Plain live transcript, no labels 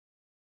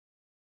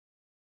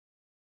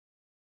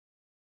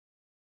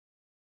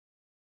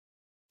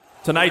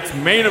tonight's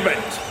main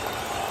event.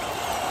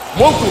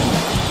 Welcome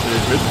to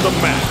Hit the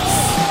Mats.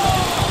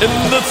 In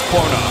this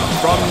corner,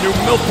 from New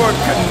Milford,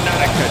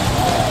 Connecticut,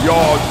 your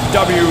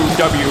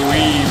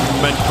WWE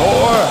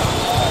mentor,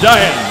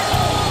 Dan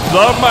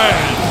the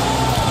Man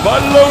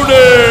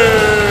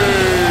Maloney.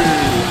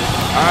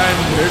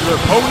 And his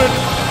opponent,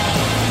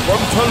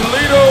 from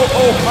Toledo,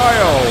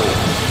 Ohio,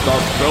 the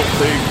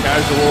filthy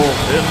casual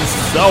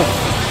himself,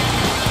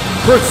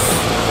 Chris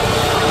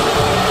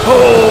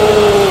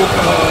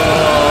Hogan.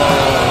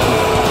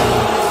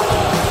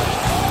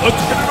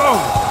 Let's get it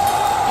on.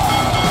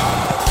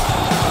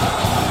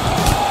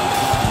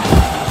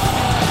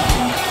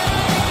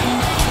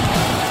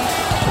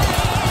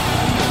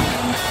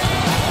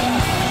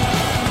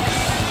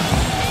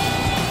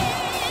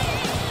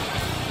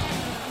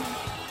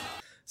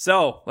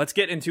 So, let's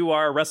get into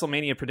our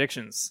WrestleMania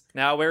predictions.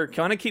 Now, we're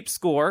going to keep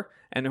score,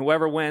 and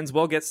whoever wins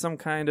will get some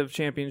kind of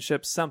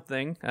championship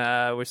something.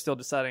 We're still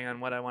deciding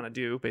on what I want to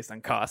do based on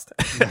cost.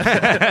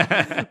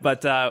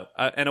 But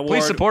an award...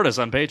 Please support us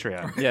on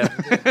Patreon. Yeah,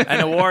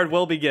 an award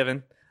will be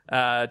given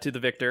to the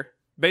victor.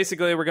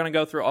 Basically, we're going to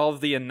go through all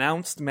of the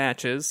announced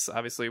matches.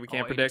 Obviously, we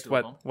can't predict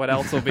what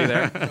else will be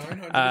there.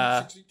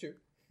 962.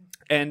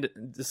 And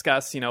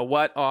discuss,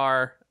 what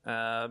our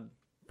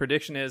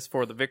prediction is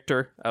for the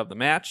victor of the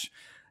match.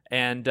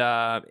 And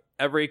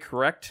every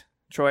correct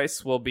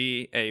choice will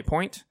be a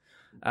point.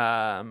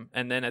 And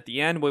then at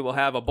the end, we will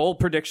have a bold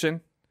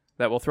prediction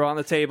that we'll throw on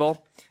the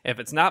table. If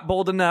it's not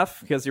bold enough,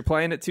 because you're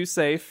playing it too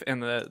safe,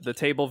 and the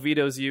table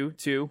vetoes you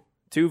two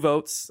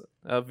votes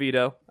of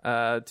veto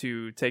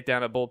to take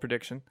down a bold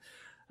prediction,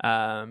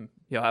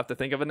 you'll have to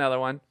think of another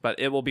one. But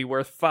it will be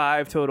worth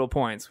 5 total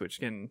points, which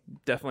can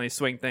definitely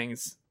swing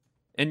things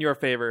in your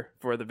favor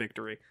for the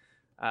victory.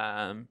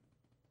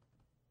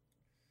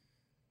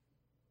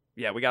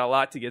 Yeah, we got a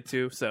lot to get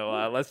to,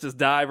 so let's just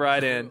dive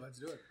right in. Let's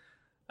do it.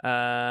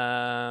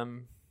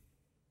 Let's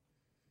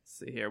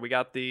see here. We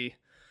got the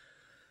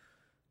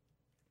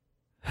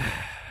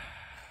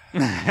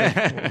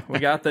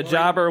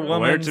jobber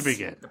woman. Where to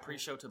begin? The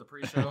pre-show to the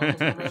pre-show.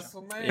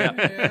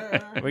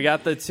 WrestleMania. We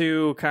got the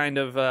two kind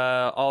of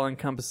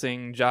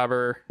all-encompassing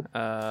jobber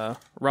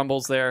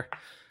rumbles there,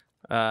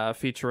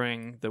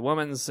 featuring the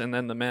women's and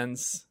then the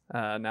men's.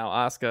 Now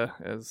Asuka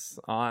is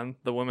on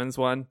the women's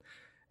one.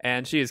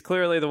 And she is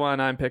clearly the one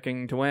I'm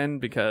picking to win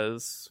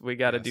because we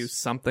got to do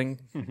something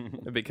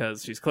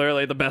because she's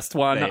clearly the best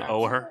one They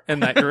owe her. in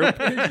that group.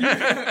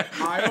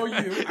 I owe you.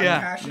 I'm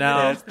passionate. No.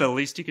 That's the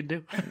least you can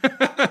do.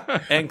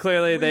 And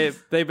clearly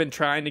they've been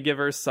trying to give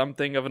her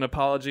something of an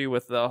apology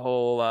with the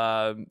whole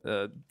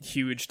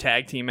huge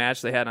tag team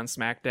match they had on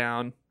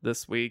SmackDown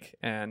this week.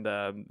 And,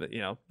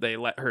 they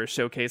let her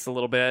showcase a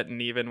little bit.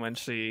 And even when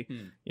she,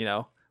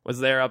 was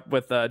there up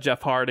with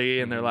Jeff Hardy,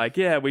 and they're like,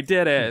 yeah, we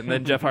did it. And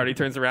then Jeff Hardy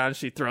turns around and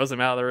she throws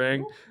him out of the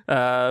ring.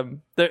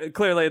 They're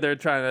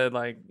trying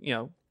to,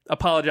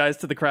 apologize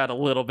to the crowd a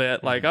little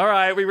bit. Like, all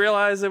right, we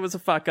realize it was a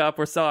fuck up.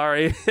 We're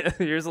sorry.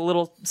 Here's a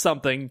little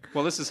something.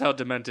 Well, this is how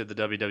demented the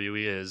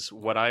WWE is.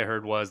 What I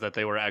heard was that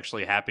they were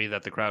actually happy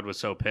that the crowd was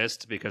so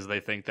pissed because they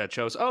think that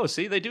shows,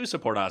 they do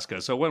support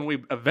Asuka. So when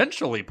we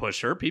eventually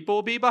push her, people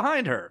will be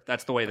behind her.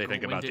 That's the way they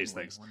think about these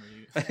things.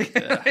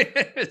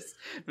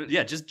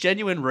 Yeah, just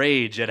genuine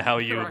rage at how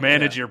you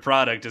manage your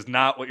product is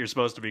not what you're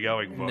supposed to be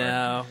going for.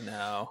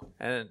 No.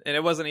 And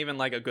it wasn't even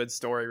like a good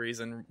story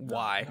reason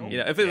why.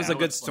 If it was a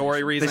good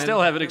story reason. They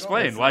still haven't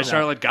explained why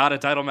Charlotte got a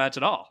title match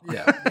at all.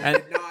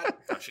 Yeah.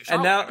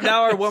 And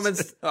now our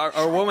woman's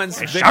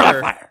victor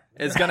Charlotte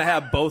is going to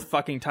have both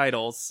fucking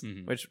titles,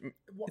 which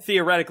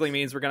theoretically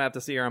means we're going to have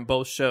to see her on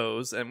both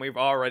shows, and we've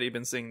already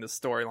been seeing this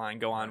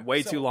storyline go on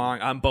way too long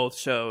on both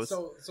shows.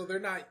 So they're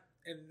not,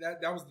 and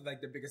that was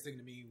like the biggest thing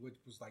to me, which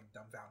was like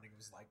dumbfounding,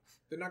 was like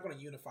they're not going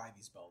to unify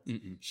these belts.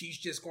 She's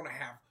just going to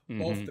have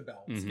both the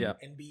belts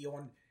and be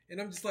on, and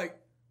I'm just like,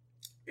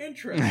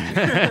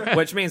 interesting.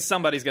 Which means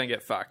somebody's going to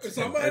get fucked.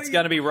 It's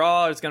going to be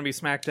Raw, it's going to be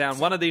SmackDown.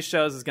 One of these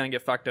shows is going to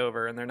get fucked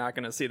over, and they're not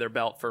going to see their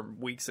belt for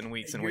weeks and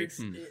weeks and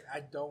weeks.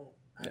 I don't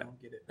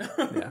get it.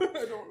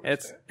 Yeah.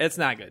 It's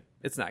not good.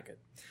 It's not good.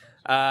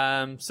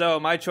 So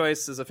my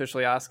choice is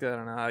officially Asuka. I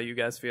don't know how you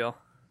guys feel.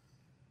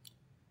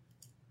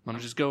 Want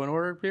to just go in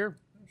order here?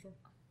 Sure.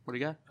 What do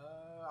you got?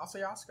 I'll say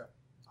Asuka.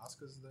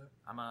 Asuka's the...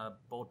 I'm a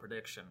bold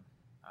prediction.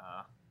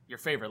 Your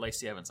favorite,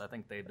 Lacey Evans. I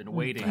think they've been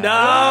waiting.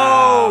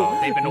 No!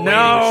 They've been waiting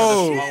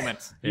for this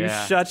moment. You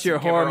shut your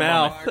whore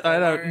mouth. I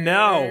don't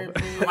know.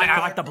 I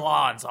like the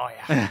blondes. Oh,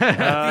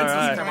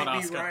 yeah. You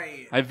might be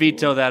right. I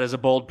veto that as a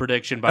bold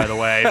prediction, by the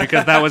way,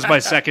 because that was my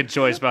second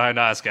choice behind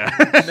Asuka.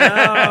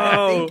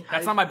 No!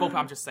 That's not my bold.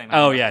 I'm just saying.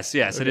 Oh, yes.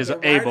 It is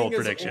a bold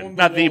prediction.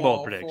 Not the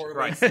bold prediction.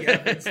 Right.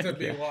 Evans to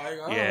be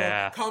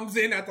like, comes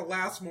in at the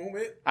last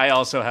moment. I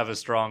also have a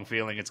strong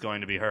feeling it's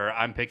going to be her.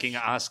 I'm picking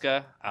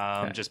Asuka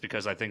just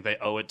because I think they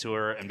owe it to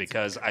her, and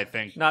because I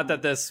think... Not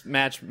that this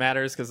match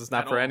matters, because it's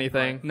not for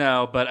anything.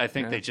 No, but I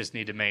think they just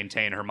need to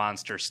maintain her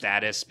monster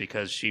status,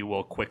 because she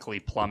will quickly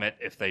plummet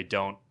if they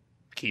don't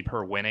keep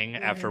her winning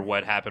after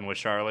what happened with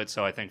Charlotte.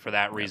 So I think for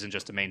that reason,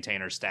 just to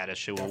maintain her status,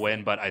 she will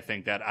win. But I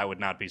think that I would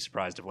not be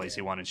surprised if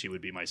Lacey won, and she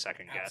would be my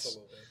second guess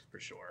for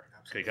sure.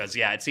 Because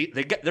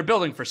they're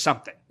building for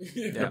something.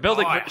 They're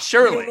building for, You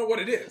surely. don't know what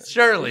it is.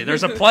 Surely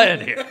there's a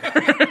plan here.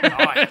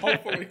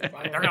 Hopefully,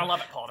 They're gonna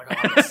love it, Paul. They're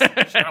gonna love this.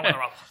 She's gonna win the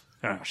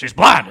Rumble. She's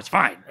blonde. It's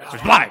fine.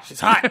 She's blind. She's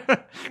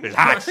hot. She's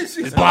hot.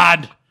 She's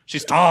blonde.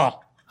 She's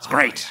tall. It's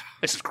great.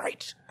 This is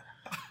great.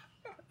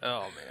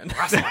 Oh,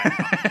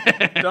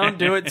 man. Don't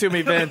do it to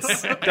me,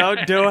 Vince.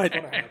 Don't do it.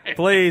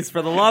 Please,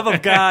 for the love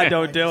of God,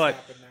 don't do it.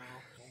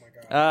 Oh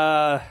my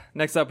God.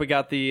 Next up, we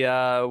got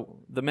the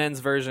men's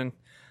version.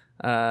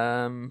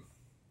 I'm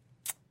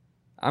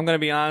going to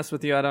be honest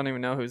with you. I don't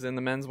even know who's in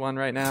the men's one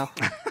right now.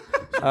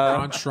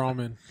 Braun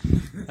Strowman.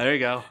 There you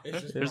go.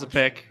 There's a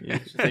pick. You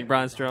think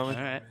Braun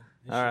Strowman?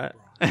 All right.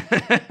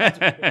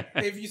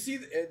 If you see,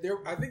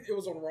 I think it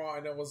was on Raw,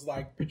 and it was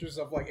like pictures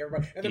of like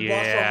everybody, and then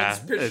Braun Strowman's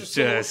pictures. It's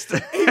just.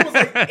 He was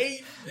like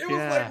 8. It was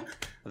like.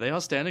 Are they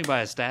all standing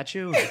by a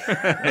statue?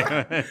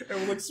 It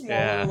was like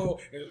small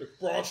little.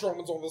 Braun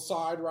Strowman's on the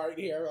side right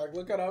here. Like,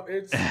 look it up.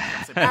 It's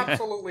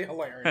absolutely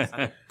hilarious.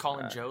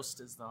 Colin Jost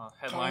is the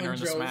headliner in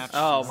this match.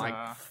 Oh, He's,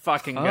 my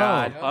fucking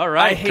God. All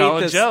right, I hate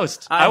Colin this-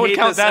 Jost. I I would hate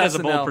count this that as a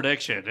SNL. bold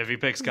prediction if he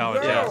picks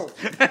Colin No.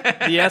 Jost.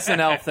 The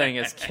SNL thing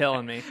is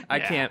killing me. I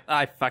Yeah. can't.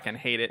 I fucking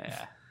hate it.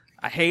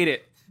 I hate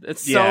it.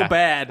 It's Yeah, so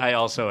bad. I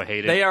also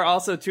hate it. They are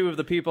also two of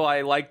the people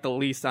I like the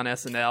least on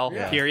SNL.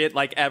 Yeah. Period.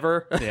 Like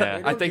ever. Yeah. They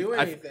I don't think do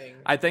anything.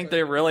 I think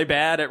they're really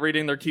bad at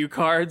reading their cue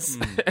cards,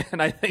 and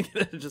I think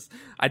they're just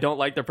I don't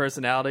like their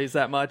personalities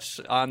that much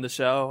on the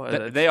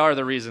show. They are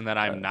the reason that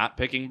I'm not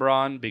picking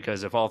Braun,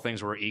 because if all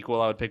things were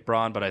equal, I would pick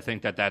Braun. But I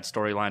think that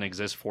storyline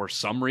exists for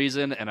some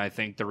reason, and I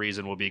think the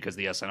reason will be because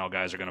the SNL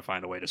guys are going to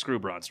find a way to screw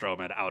Braun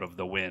Strowman out of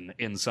the win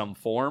in some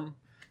form.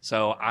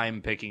 So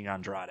I'm picking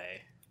Andrade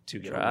to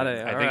get a win.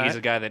 Andrade, I all think he's right.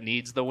 a guy that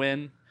needs the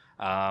win.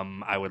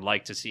 I would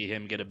like to see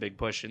him get a big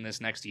push in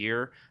this next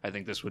year. I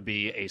think this would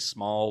be a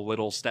small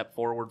little step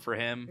forward for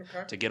him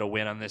to get a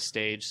win on this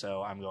stage.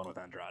 So I'm going with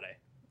Andrade.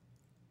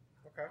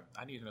 Okay.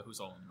 I need to know who's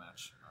all in the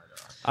match. All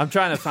right, I'm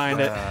trying to find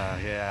it.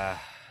 Yeah.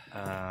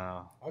 just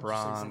say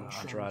Braun, someone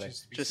strong Andrade.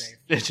 just to be Just safe.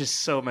 it's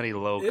just so many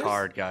low Is?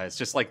 card guys.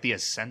 Just like the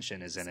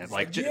Ascension is in it.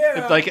 Like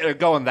Yeah. like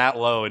going that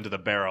low into the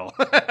barrel.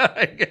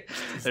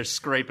 They're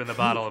scraping the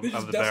bottom They of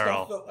just the dust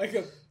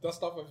barrel.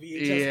 dust off a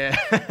VHS.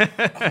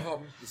 Yeah.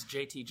 Is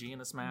JTG in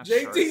this match?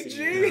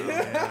 JTG.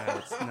 Yeah,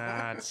 it's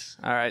nuts.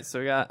 All right, so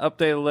we got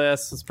updated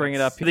list. Let's bring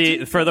it up.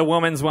 For the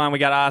women's one, we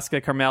got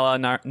Asuka,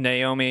 Carmella,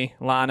 Naomi,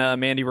 Lana,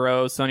 Mandy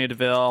Rose, Sonya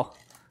Deville,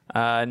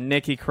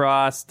 Nikki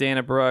Cross,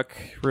 Dana Brooke,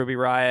 Ruby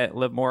Riott,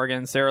 Liv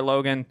Morgan, Sarah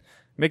Logan,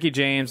 Mickie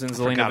James, and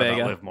Zelina Forgot about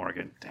Vega. Liv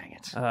Morgan. Dang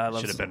it. I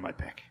love Should have been my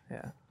pick.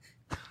 Yeah.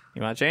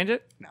 You want to change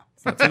it? No.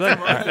 Not too late?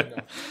 All right.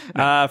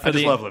 I For just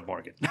the love Liv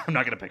Morgan. I'm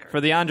not going to pick her. for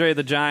the Andre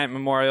the Giant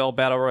Memorial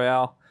Battle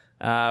Royale,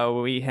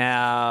 we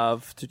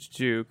have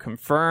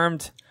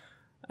confirmed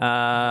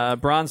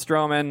Braun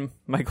Strowman,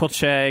 Michael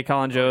Che,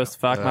 Colin Jost,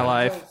 Fuck My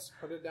Life, Let's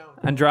put it down.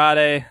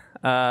 Andrade,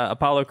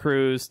 Apollo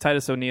Crews,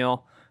 Titus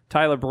O'Neil,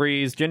 Tyler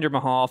Breeze, Jinder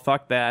Mahal,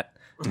 fuck that,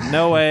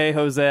 No Way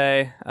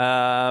Jose,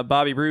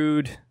 Bobby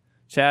Roode,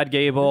 Chad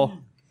Gable,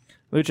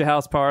 Lucha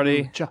House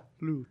Party,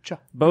 Lucha.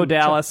 Bo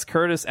Dallas,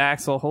 Curtis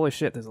Axel. Holy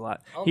shit, there's a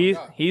lot.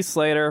 Heath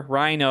Slater,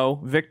 Rhino,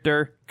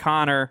 Victor,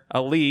 Connor,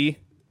 Ali,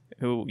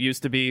 who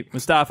used to be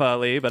Mustafa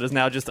Ali, but is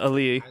now just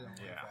Ali.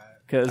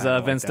 Because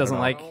Vince doesn't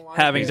like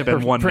having to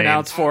been one name.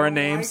 pronounce foreign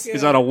I don't names. like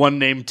He's on a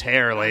one-name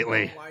tear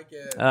lately. I don't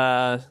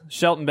like it.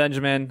 Shelton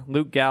Benjamin,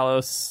 Luke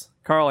Gallows,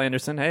 Carl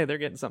Anderson. Hey, they're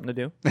getting something to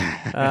do.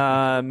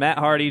 Matt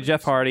Hardy,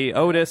 Jeff Hardy,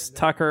 Otis,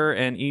 Tucker,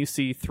 and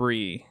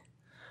EC3.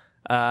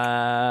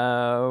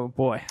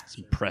 Boy, It's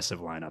an impressive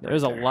lineup.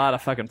 there's a right there. lot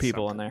of fucking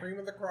people in there. Cream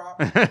of the crop.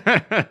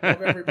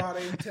 Love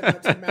everybody. 10 out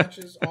of 10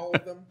 matches, all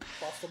of them,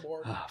 across the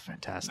board. Oh, I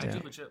fantastic. do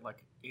legit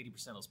like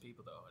 80% of those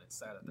people though, and it's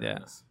sad at the Yeah.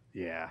 end. This.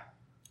 Yeah.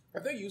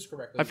 If they used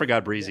correctly. I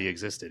forgot Breezy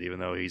existed, even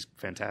though he's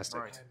fantastic.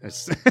 Right.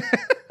 It's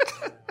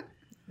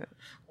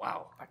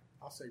wow.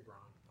 I'll say Braun.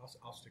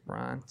 I'll stick with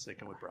Ron.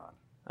 Sticking with Braun.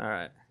 All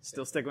right.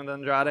 Still sticking with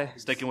Andrade?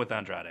 Sticking with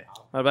Andrade.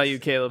 What about you,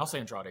 Caleb? I'll say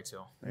Andrade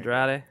too.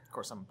 Andrade? Of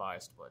course, I'm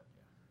biased, but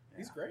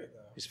He's great, though.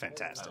 He's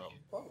fantastic.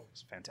 Oh.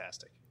 He's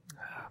fantastic.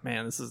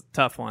 Man, this is a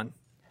tough one.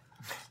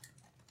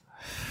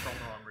 for all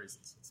the wrong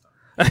reasons. It's not.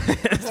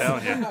 I'm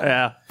telling you.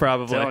 Yeah,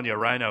 probably. Telling you,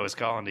 Rhino is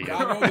calling to you. I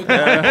know the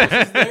dog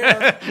is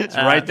there. It's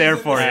right there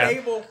for He's at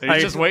you. the table.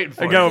 He's just waiting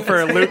for I go you.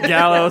 for Luke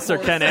Gallows or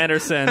Ken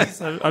Anderson.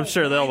 I'm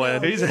sure they'll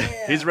win.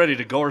 He's ready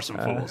to gore some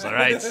fools. All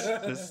right.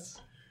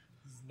 Just-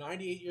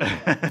 98 years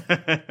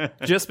old.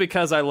 Just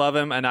because I love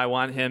him and I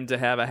want him to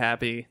have a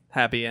happy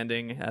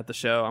ending at the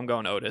show, I'm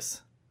going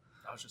Otis.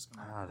 I was just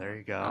gonna. Oh, there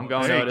you go. I'm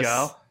going there Otis. You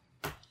go.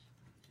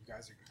 You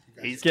guys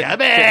are He's Get-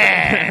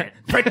 coming.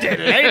 Pretty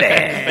lady.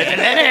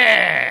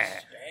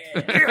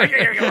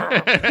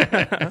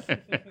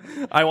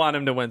 I want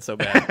him to win so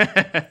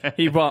bad.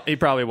 He won't. He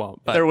probably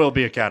won't. But There will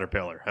be a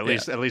caterpillar. At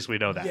least we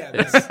know that. Yeah,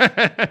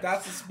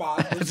 that's the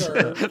spot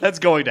reserved. That's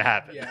going to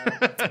happen.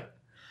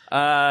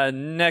 Yeah.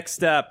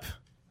 next up,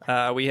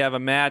 we have a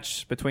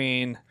match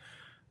between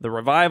the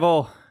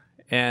Revival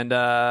and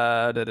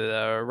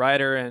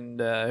Ryder and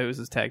who's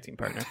his tag team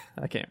partner?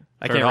 I can't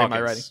read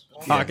my writing.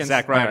 Hawkins.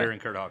 Zack Ryder Right.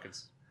 and Kurt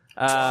Hawkins.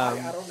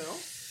 I don't know.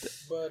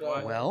 But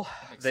Well,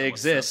 they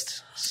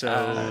exist,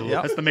 so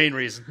yep. that's the main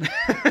reason.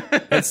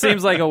 It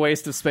seems like a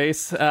waste of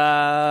space. We love.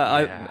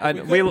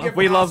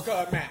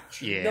 Asuka a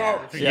match. Yeah.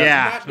 No,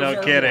 Yeah, no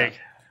deserve kidding.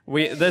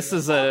 that. This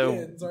is a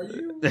Hawkins, are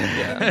you?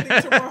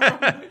 Anything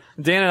tomorrow?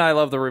 Dan and I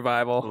love the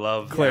Revival.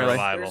 Love clearly. the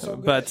Revival. They're so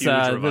good. But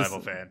Huge Revival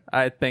fan.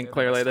 I think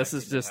clearly this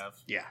is Respect you just have.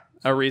 Yeah.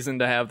 a reason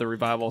to have the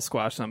Revival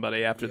squash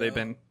somebody after they've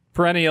been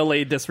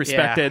perennially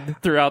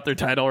disrespected throughout their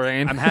title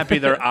reign. I'm happy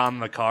they're on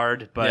the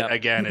card, but Yep.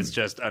 again, it's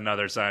just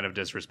another sign of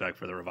disrespect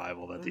for the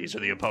Revival that these are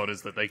the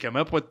opponents that they come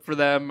up with for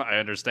them. I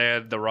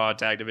understand the Raw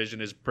tag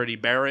division is pretty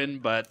barren,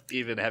 but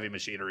even Heavy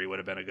Machinery would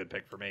have been a good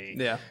pick for me.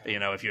 Yeah. You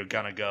know, if you're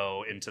going to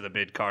go into the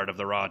mid card of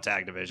the Raw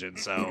tag division.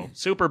 So,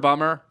 super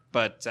bummer,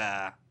 but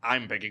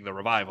I'm picking the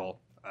Revival.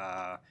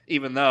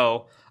 Even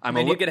though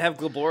you could have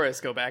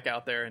Glaborius go back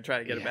out there and try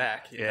to get it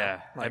back. you know?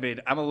 Yeah, Like, I mean,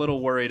 I'm a little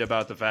worried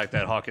about the fact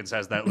that Hawkins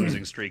has that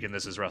losing streak and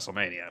this is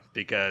WrestleMania,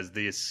 because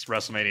this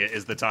WrestleMania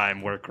is the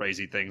time where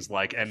crazy things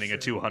like ending a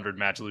 200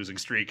 match losing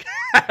streak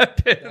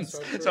happens.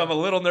 So I'm a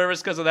little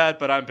nervous because of that,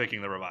 but I'm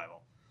picking the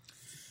Revival.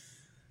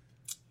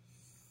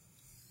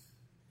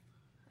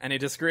 any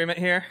disagreement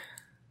here?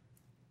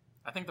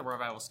 I think the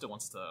Revival still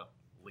wants to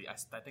lead.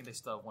 I think they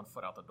still have one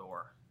foot out the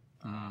door.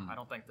 I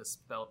don't think this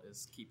belt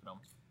is keeping them.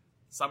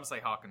 So I'm going to say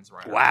Hawkins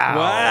right.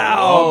 Wow!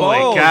 Holy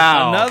bold.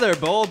 cow. Another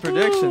bold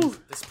prediction.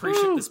 This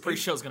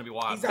pre-show is going to be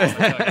wild.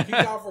 He's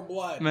out for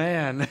blood.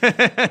 Man.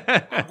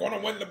 I'm going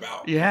to win the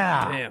belt.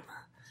 Yeah. Damn.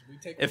 We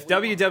take If the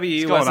win.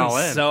 WWE going all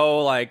wasn't in. so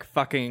like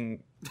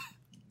fucking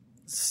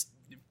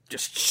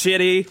just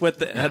shitty with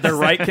the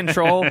right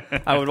control,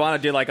 I would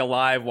want to do like a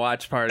live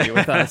watch party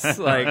with us,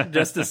 like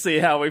just to see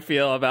how we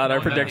feel about our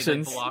They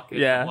predictions. block it,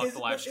 Yeah. block the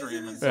live Isn't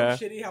stream. it And, so Yeah.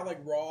 shitty how like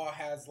Raw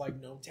has like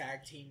no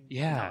tag team?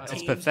 Yeah, it's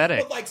teams,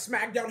 pathetic. But like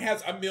SmackDown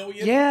has a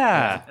million.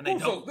 Yeah. and they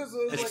don't. This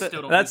is They like,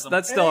 still don't That's use them.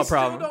 that's and still they a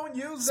problem. Still don't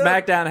use them.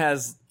 SmackDown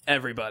has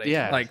everybody.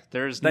 Yeah, like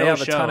there's they no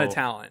have a show. ton of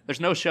talent.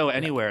 There's no show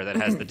anywhere that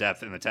has the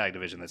depth in the tag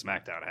division that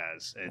SmackDown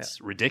has. It's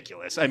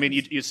ridiculous. I mean,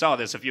 you saw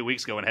this a few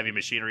weeks ago when Heavy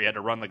Machinery had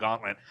to run the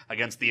gauntlet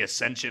against the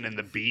Ascension and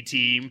the B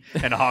Team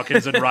and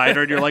Hawkins and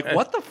Ryder, and you're like,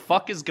 what the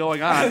fuck is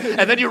going on?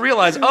 And then you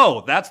realize,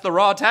 oh, that's the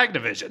Raw tag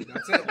division.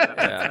 That's it.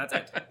 That's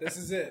it. This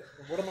is it.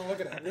 What am I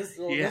looking at? This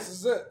Yeah.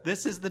 is it.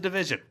 This is the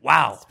division.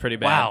 Wow. It's pretty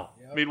bad. Wow.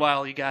 Yep.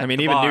 Meanwhile, you got I mean,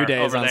 the even bar New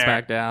Day is over on there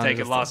SmackDown. taking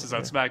Just- losses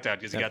on SmackDown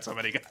because you got so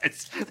many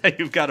guys that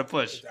you've got to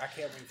push. I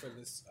can't wait for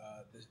this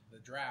the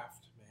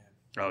draft,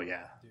 man. Oh,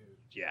 yeah. Dude.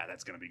 Yeah,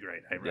 that's going to be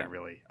great. Yeah.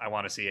 I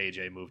want to see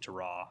AJ move to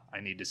Raw. I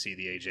need to see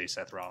the AJ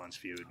Seth Rollins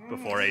feud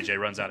before AJ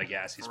runs out of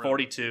gas. He's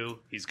 42.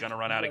 He's going to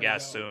run out of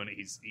gas soon.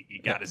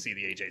 You got to see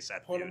the AJ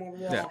Seth Put feud. him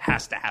on Raw. Yeah.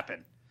 Has to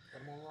happen.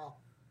 Put him on Raw.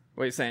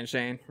 What are you saying,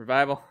 Shane?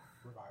 Revival?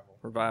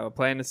 Revival.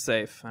 Playing it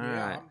safe. All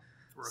right.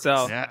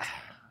 So, Yeah.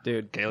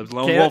 dude, Caleb's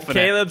lone wolf in it.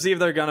 Caleb's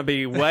either going to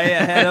be way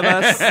ahead of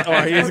us,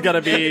 or he's going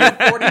to be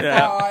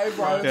 45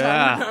 by the time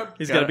Yeah.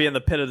 he's going to be in the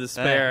pit of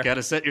despair. Got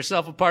to set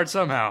yourself apart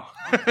somehow.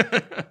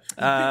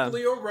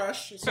 Leo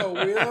Rush, so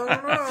we don't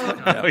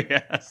know. Oh,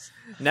 yes.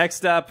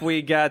 Next up,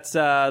 we got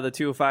the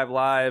 205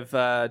 Live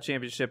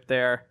Championship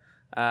there.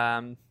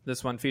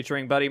 This one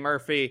featuring Buddy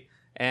Murphy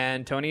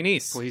and Tony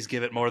Nese. Please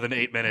give it more than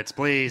 8 minutes,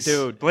 please.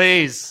 Dude.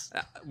 Please.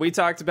 We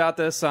talked about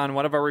this on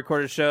one of our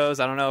recorded shows.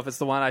 I don't know if it's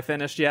the one I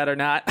finished yet or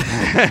not,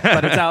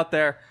 but it's out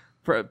there.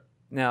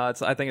 No,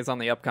 I think it's on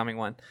the upcoming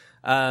one.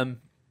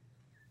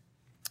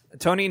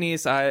 Tony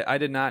Nese, I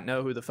did not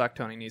know who the fuck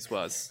Tony Nese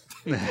was.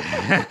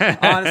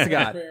 Honest to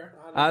God. Fair.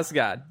 Honest to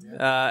God.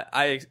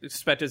 I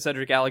expected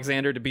Cedric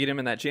Alexander to beat him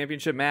in that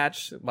championship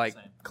match,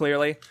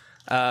 clearly,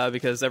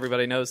 because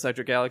everybody knows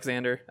Cedric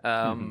Alexander,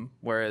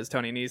 whereas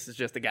Tony Nese is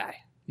just a guy.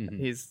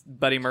 He's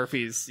Buddy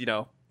Murphy's,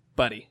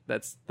 buddy.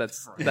 That's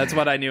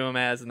what I knew him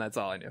as, and that's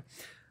all I knew.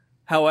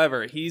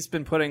 However, he's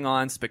been putting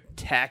on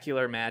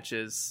spectacular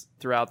matches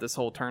throughout this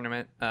whole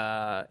tournament,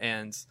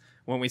 and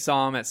when we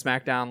saw him at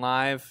SmackDown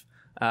Live,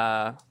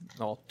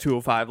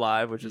 205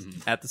 Live, which is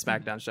at the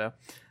SmackDown show,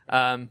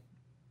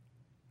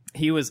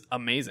 he was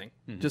amazing,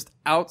 just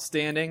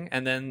outstanding.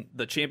 And then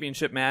the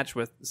championship match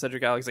with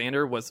Cedric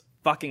Alexander was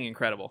fucking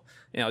incredible.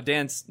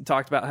 Dan's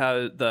talked about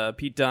how the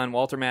Pete Dunne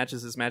Walter match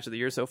is his match of the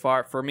year so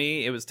far. For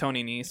me, it was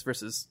Tony Nese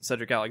versus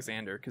Cedric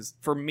Alexander, because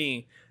for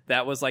me,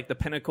 that was like the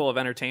pinnacle of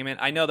entertainment.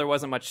 I know there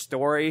wasn't much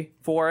story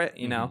for it,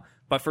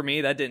 but for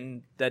me, that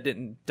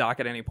didn't dock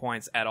at any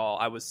points at all.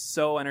 I was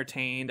so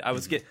entertained. I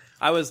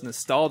was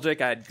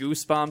nostalgic. I had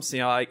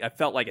goosebumps. I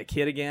felt like a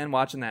kid again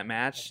watching that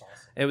match.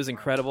 It was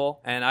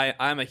incredible, and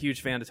I'm a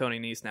huge fan of Tony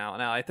Nese now.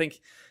 Now, I think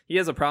he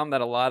has a problem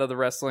that a lot of the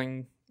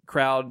wrestling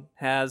crowd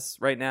has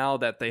right now,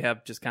 that they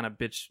have just kind of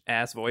bitch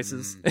ass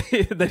voices.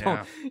 They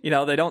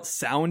don't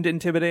sound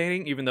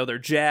intimidating, even though they're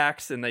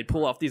jacked and they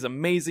pull off these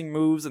amazing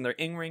moves, and their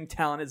in-ring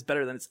talent is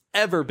better than it's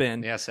ever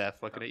been. Yeah,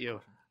 Seth, looking at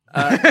you.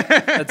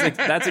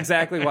 That's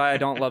exactly why I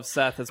don't love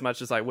Seth as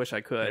much as I wish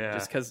I could. Yeah.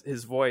 Just because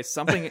his voice,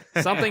 something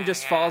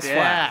just falls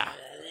flat.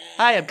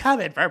 I am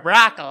coming for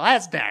Brock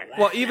Lesnar.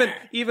 Well,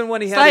 even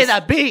when he had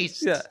his,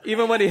 beast. yeah,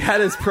 even when he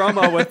had his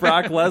promo with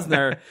Brock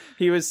Lesnar,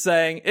 he was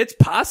saying, "It's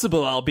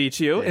possible I'll beat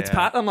you." It's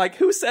I'm like,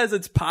 who says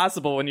it's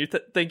possible when you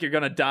think you're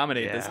going to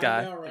dominate this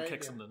guy? I know, right?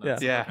 Kicks him in the Yeah.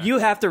 nuts. Yeah. You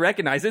have to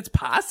recognize it's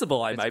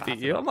possible I might beat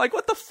you. I'm like,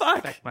 what the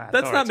fuck? my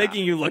That's not authority.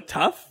 making you look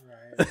tough.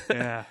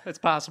 Yeah, it's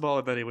possible.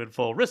 And then he went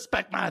full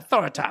respect my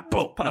authority.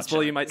 Boom.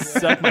 Possible you might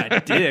suck my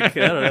dick.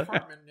 I don't know.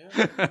 Apartment,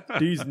 yeah.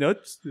 These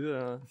nuts.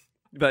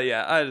 But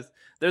yeah,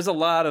 there's a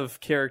lot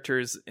of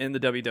characters in the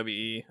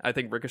WWE. I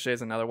think Ricochet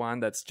is another one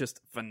that's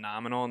just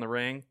phenomenal in the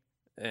ring,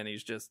 and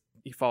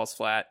he falls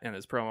flat in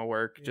his promo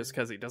work just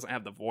because he doesn't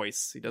have the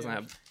voice. He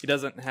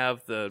doesn't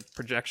have the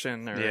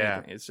projection or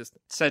anything. It's just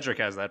Cedric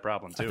has that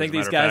problem too. I think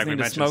As a these matter of guys fact, we need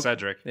to mentioned smoke.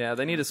 Cedric. Yeah,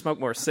 they need to smoke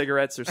more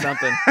cigarettes or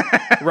something.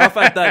 Rough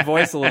up that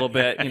voice a little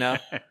bit, you know.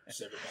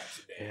 7 packs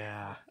a day.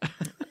 Yeah.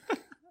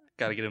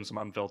 Got to get him some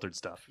unfiltered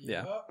stuff.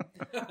 Yeah.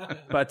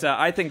 Yup. But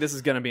I think this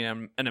is going to be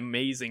an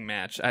amazing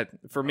match.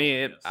 For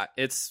me,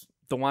 it's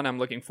the one I'm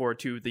looking forward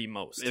to the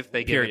most. If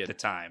they give period. it the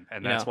time.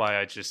 And Yeah. that's why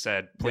I just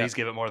said, please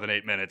give it more than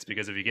 8 minutes,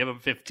 because if you give them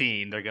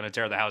 15, they're going to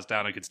tear the house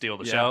down and could steal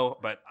the show.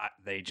 But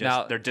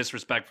their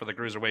disrespect for the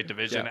cruiserweight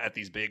division at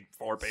these big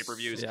 4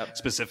 pay-per-views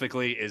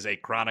specifically is a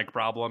chronic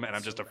problem, and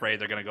I'm just afraid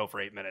they're going to go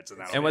for 8 minutes.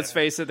 And let's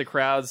face it, the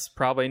crowd's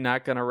probably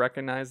not going to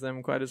recognize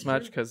them quite as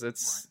much because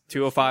it's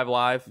 205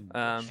 Live.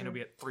 And it'll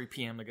be at 3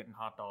 p.m. They're getting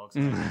hot dogs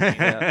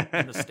Mm.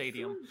 in the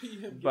stadium.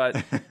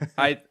 But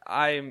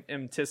I'm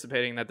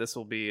anticipating that this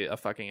will be a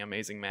fucking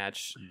amazing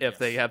match if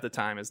they have the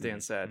time, as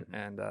Dan said.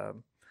 And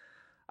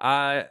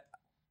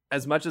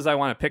as much as I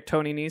want to pick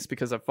Tony Nese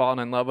because I've fallen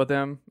in love with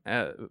him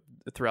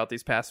throughout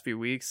these past few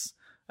weeks,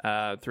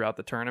 throughout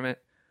the tournament,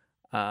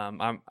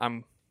 I'm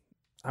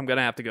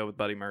gonna have to go with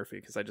Buddy Murphy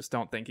because I just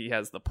don't think he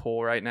has the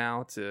pull right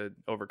now to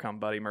overcome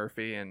Buddy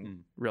Murphy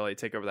and really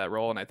take over that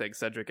role. And I think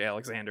Cedric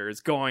Alexander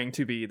is going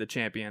to be the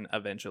champion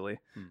eventually,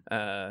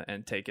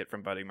 and take it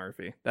from Buddy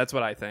Murphy. That's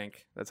what I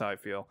think. That's how I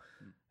feel.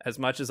 As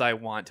much as I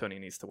want Tony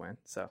Nese to win.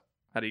 So,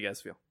 how do you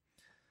guys feel?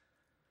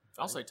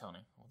 I'll say Tony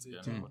once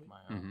again. With my,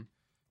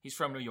 he's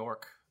from New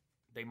York.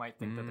 They might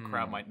think that the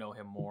crowd might know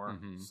him more.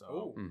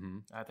 So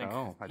I think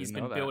he's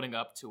been building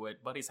up to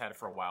it. Buddy's had it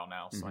for a while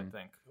now, so I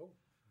think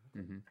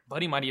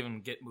Buddy might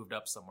even get moved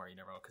up somewhere. You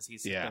never know, because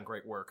he's done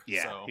great work.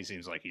 Yeah, so. he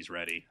seems like he's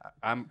ready.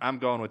 I'm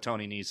going with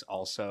Tony Nese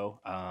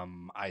also.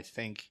 I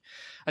think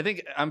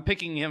I'm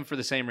picking him for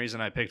the same reason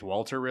I picked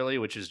Walter, really,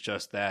 which is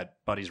just that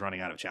Buddy's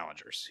running out of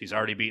challengers. He's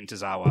already beaten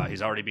Tozawa.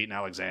 He's already beaten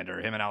Alexander.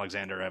 Him and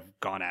Alexander have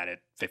gone at it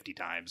 50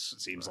 times,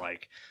 it seems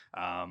like.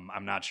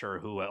 I'm not sure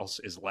who else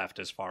is left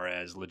as far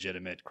as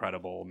legitimate,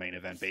 credible main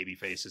event baby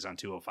faces on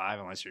 205,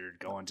 unless you're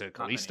going to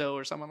Kalisto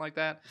or someone like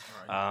that.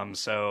 Right.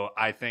 So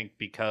I think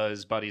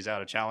because Buddy's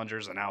out of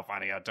challengers and now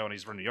finding out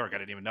Tony's from New York, I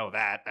didn't even know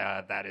that.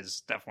 That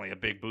is definitely a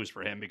big boost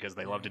for him because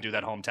they love to do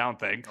that hometown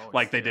thing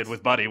like they did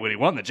with Buddy when he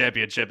won the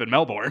championship in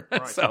Melbourne.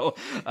 Right. So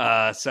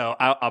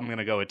I'm going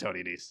to go with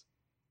Tony Nese.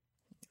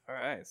 All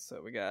right,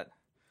 so we got.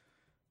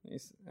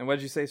 And what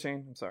did you say,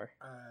 Shane? I'm sorry.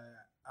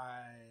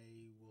 I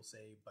will say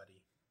Buddy.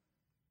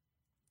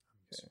 I'm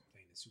just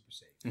playing it super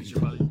safe. He's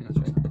your buddy. That's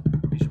right.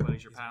 He's your buddy.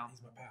 He's your pal.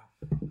 He's my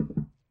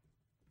pal.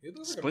 He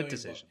looks like Split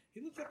decision.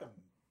 He looks like $1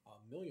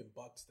 million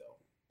though,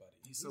 Buddy.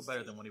 He's still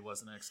better than when he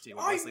was in NXT.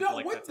 I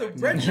know what the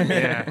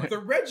regimen. The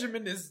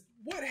regimen is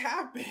what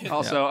happened.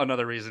 Also,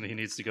 another reason he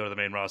needs to go to the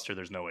main roster.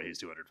 There's no way he's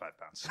 205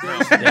 pounds.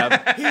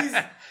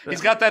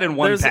 He's got that in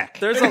one pack.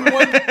 There's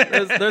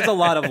a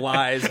lot of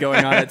lies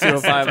going on at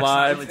 205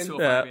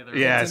 Live.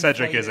 Yeah,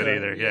 Cedric isn't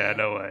either. Yeah,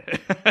 no way.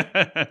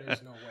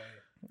 There's no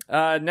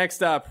way.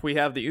 Next up, we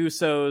have the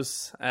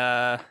Usos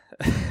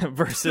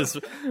versus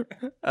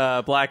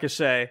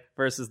Blackachet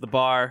versus the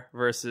Bar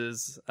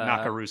versus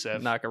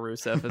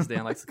Nakarusev, as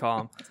Dan likes to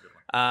call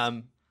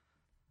him.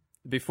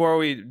 Before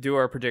we do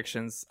our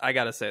predictions, I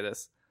gotta say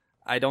this.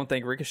 I don't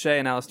think Ricochet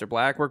and Aleister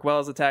Black work well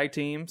as a tag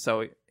team,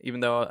 so even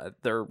though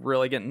they're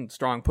really getting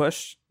strong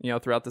push,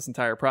 throughout this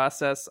entire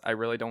process, I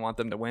really don't want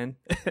them to win.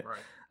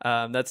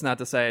 Right. That's not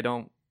to say I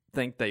don't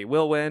think they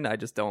will win. I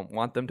just don't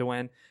want them to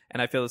win.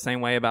 And I feel the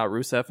same way about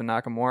Rusev and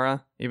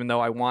Nakamura. Even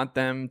though I want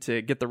them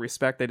to get the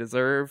respect they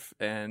deserve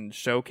and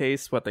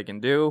showcase what they can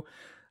do,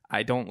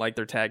 I don't like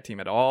their tag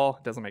team at all.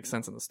 It doesn't make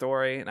sense in the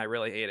story, and I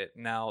really hate it.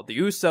 Now, the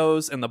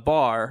Usos and the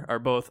Bar are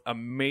both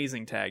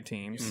amazing tag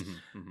teams.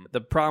 The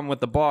problem with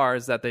the Bar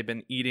is that they've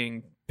been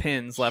eating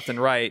pins left and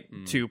right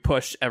to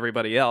push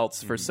everybody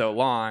else for so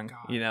long.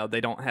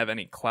 They don't have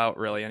any clout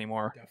really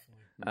anymore.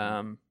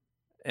 And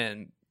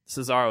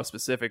Cesaro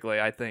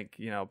specifically, I think,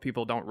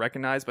 people don't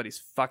recognize, but he's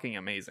fucking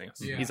amazing.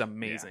 Yeah. He's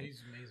amazing. Yeah,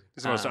 he's amazing.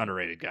 He's the most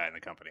underrated guy in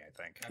the company, I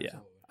think. Yeah,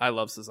 I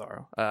love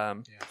Cesaro.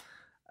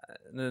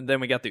 And then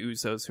we got the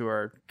Usos, who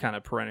are kind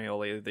of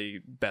perennially the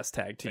best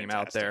tag team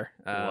out there.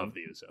 Love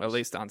the Usos. At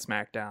least on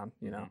SmackDown.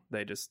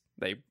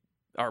 They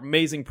are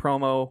amazing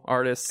promo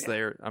artists.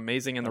 They're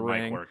amazing in the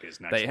ring. Mic work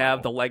is next they level.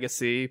 have the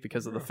legacy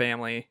because of the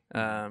family.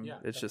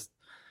 It's just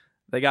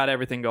they got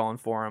everything going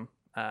for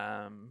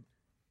them.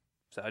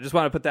 So I just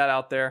want to put that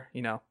out there.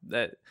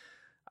 That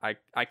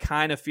I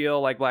kind of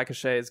feel like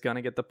Blackachet is going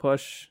to get the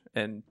push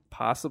and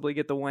possibly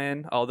get the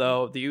win.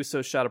 Although the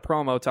Usos shot a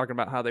promo talking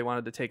about how they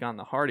wanted to take on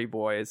the Hardy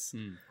Boys.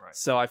 Right.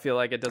 So I feel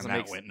like it doesn't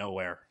and that went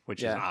nowhere,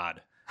 which is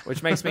odd.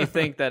 Which makes me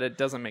think that it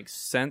doesn't make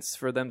sense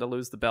for them to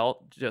lose the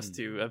belt just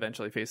to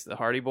eventually face the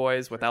Hardy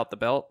Boys without the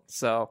belt.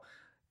 So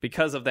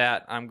because of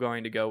that, I'm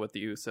going to go with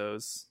the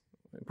Usos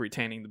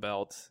retaining the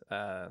belt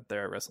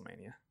there at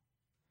WrestleMania.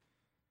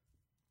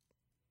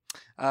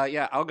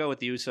 I'll go with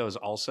the Usos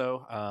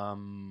also.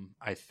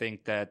 I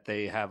think that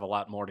they have a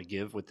lot more to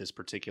give with this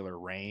particular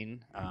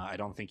reign. I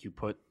don't think you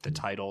put the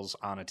titles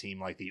on a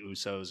team like the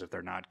Usos if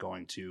they're not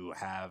going to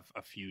have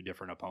a few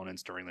different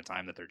opponents during the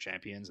time that they're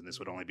champions, and this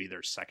would only be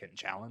their second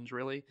challenge,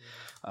 really,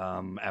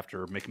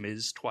 after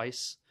McMiz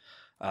twice.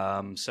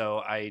 So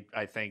I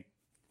think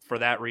for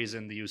that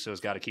reason, the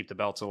Usos got to keep the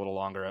belts a little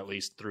longer, at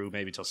least through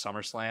maybe till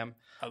SummerSlam.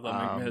 I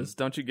love McMiz.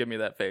 Don't you give me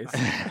that face.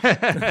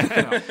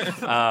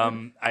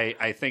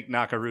 I think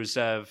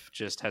Nakarusev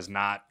just has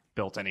not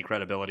built any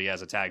credibility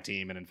as a tag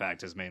team, and in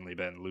fact has mainly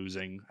been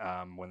losing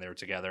when they were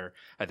together.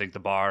 I think the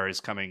bar is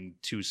coming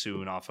too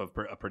soon off of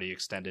a pretty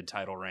extended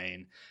title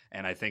reign,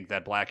 and I think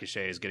that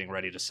Blackachet is getting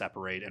ready to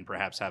separate and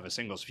perhaps have a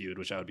singles feud,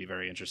 which I would be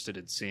very interested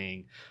in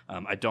seeing.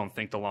 I don't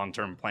think the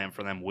long-term plan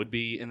for them would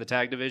be in the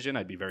tag division.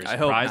 I'd be very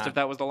surprised if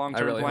that was the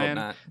long-term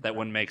plan. That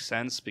wouldn't make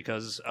sense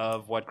because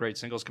of what great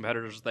singles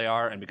competitors they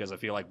are, and because I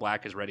feel like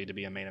Black is ready to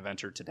be a main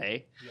eventer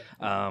today.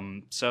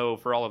 So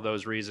for all of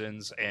those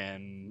reasons,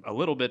 and a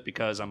little bit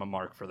because I'm a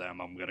mark for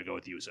them, I'm going to go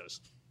with the Usos.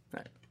 All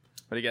right.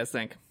 What do you guys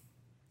think?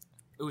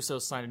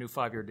 Usos signed a new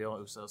 5-year deal.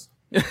 Usos.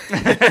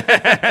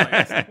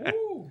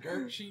 Ooh,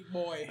 dirt sheet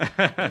boy.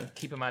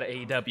 Keep him out of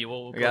AEW.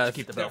 We'll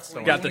keep the belts.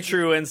 Got the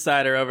true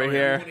insider over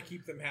here. You want to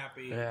keep them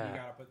happy. Yeah. You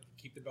got to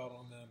keep the belt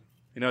on them.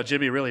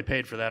 Jimmy really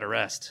paid for that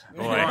arrest.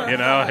 Boy,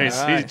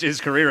 his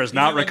career has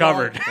not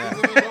recovered.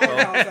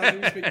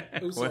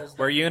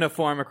 We're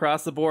uniform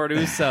across the board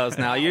Usos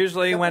now.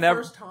 Usually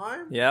whenever... First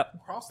time? Yep.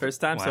 First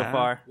time so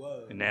far.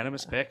 Whoa.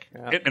 Unanimous pick.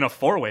 In a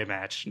 4-way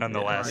match,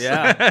 nonetheless.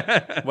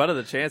 Yeah. What are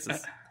the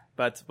chances?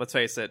 But let's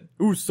face it,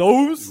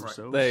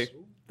 Usos.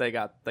 They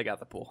got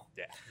the pull.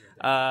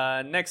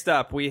 Yeah. Next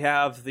up, we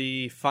have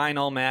the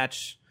final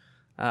match,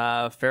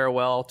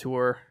 farewell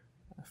tour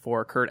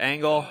for Kurt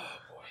Angle.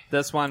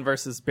 This one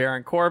versus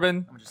Baron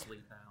Corbin. I'm just leave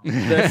now.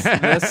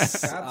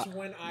 That's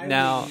when I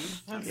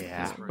leave.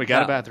 Yeah, we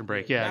got a bathroom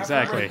break. Yeah,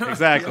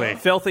 exactly.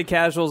 Filthy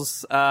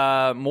casuals,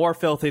 more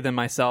filthy than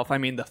myself. I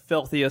mean, the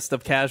filthiest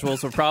of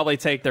casuals would probably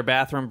take their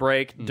bathroom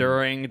break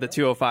during the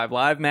 205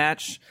 Live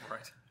match. Right.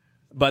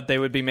 But they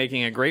would be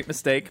making a great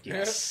mistake.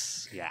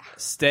 Yes. Yeah.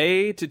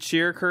 Stay to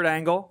cheer Kurt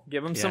Angle.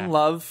 Give him some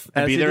love.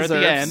 And be there deserves.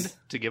 At the end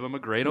to give him a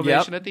great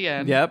ovation at the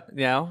end. Yep.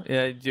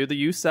 Do the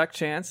 "you suck"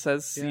 chants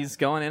as he's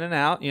going in and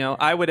out.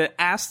 I would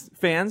ask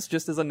fans,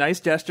 just as a nice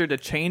gesture, to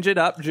change it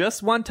up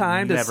just one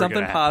time to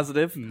something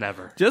positive.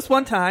 Never. Just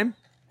one time.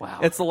 Wow.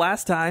 It's the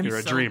last time. You're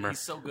a dreamer. He's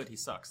so good, he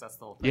sucks. That's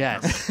the whole thing.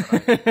 Yes.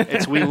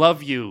 It's we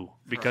love you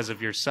because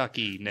of your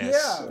suckiness.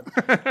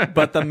 Yeah.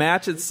 But the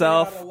match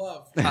itself,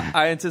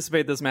 I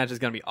anticipate this match is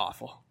going to be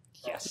awful.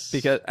 Yes.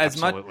 Because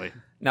absolutely.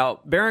 Now,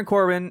 Baron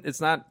Corbin,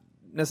 it's not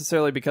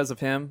necessarily because of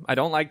him. I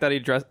don't like that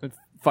he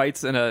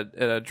fights in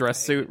a dress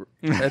suit.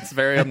 It's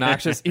very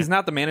obnoxious. He's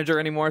not the manager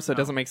anymore, so it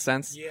doesn't make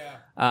sense.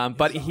 Yeah.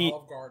 But he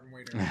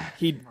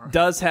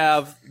does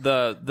have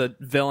the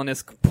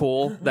villainous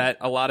pull that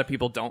a lot of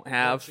people don't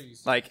have.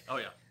 Like, oh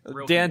yeah.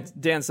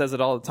 Dan says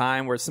it all the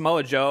time, where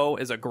Samoa Joe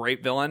is a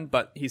great villain,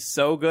 but he's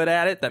so good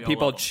at it that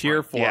people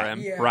cheer for him.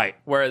 Yeah. Right.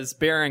 Whereas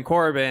Baron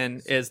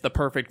Corbin is the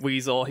perfect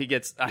weasel. He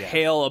gets a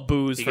hail of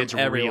boos from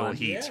everyone.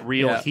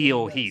 Real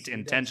heel heat,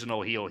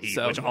 intentional heel heat,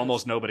 which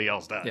almost nobody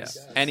else does.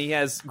 Yeah. And he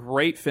has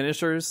great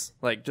finishers,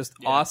 like just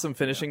awesome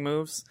finishing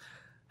moves.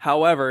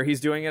 However,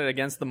 he's doing it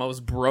against the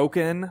most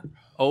broken,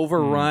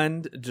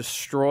 overrun,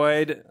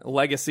 destroyed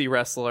legacy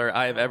wrestler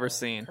I have ever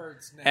seen.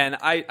 And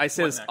I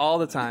say this all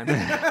the time.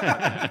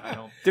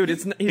 Dude,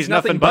 he's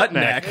nothing but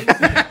neck. But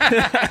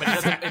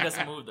it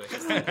doesn't move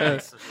though.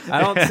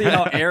 I don't see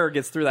how air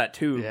gets through that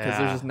tube because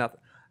there's just nothing.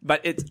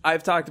 But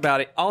I've talked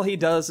about it. All he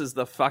does is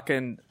the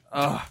fucking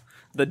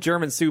the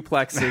German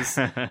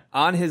suplexes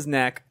on his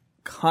neck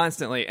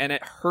constantly, and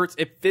it hurts.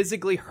 It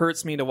physically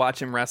hurts me to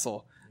watch him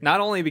wrestle. Not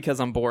only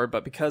because I'm bored,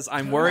 but because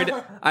I'm worried.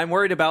 I'm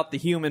worried about the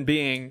human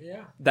being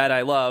that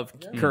I love,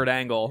 Kurt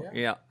Angle.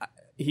 Yeah,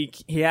 he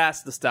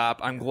has to stop.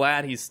 I'm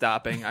glad he's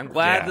stopping. I'm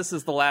glad this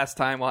is the last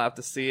time we'll have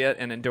to see it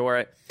and endure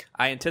it.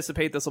 I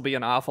anticipate this will be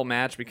an awful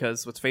match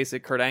because, let's face it,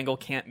 Kurt Angle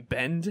can't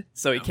bend,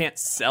 so he can't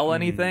sell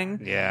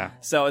anything. Yeah.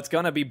 So it's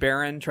going to be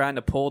Baron trying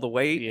to pull the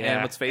weight. Yeah.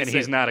 And let's face it,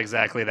 he's not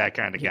exactly that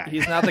kind of guy.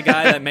 He's not the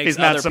guy that makes he's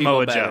not other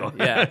Samoa people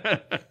better. Joe.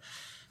 Yeah.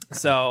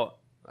 So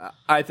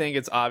I think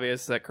it's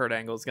obvious that Kurt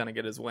Angle is going to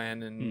get his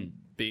win and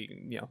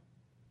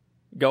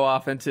go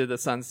off into the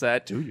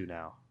sunset. Do you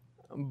now?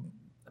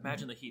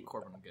 Imagine the heat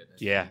Corbin would get.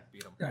 Yeah.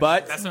 Beat him.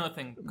 But that's another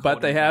thing.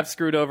 But they have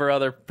screwed over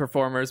other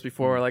performers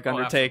before, like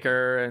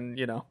Undertaker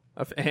absolutely. and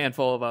a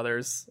handful of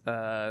others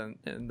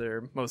in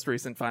their most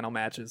recent final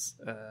matches.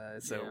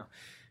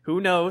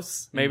 Who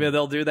knows? Maybe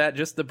they'll do that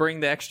just to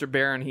bring the extra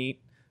Baron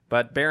heat.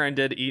 But Baron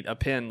did eat a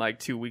pin like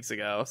 2 weeks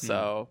ago,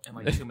 so and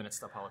like 2 minutes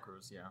to Apollo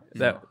Crews.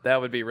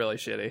 that would be really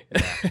shitty.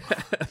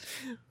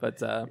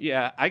 But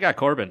I got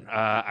Corbin.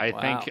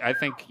 I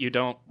think you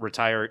don't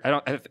retire.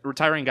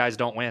 Retiring guys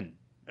don't win.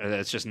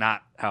 It's just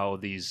not how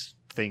these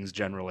things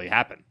generally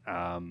happen.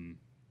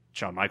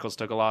 Shawn Michaels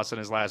took a loss in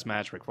his last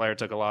match. Ric Flair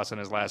took a loss in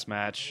his last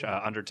match.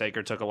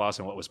 Undertaker took a loss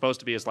in what was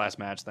supposed to be his last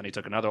match. Then he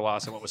took another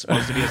loss in what was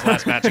supposed to be his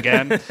last match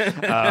again.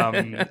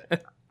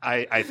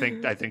 I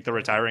think the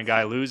retiring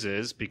guy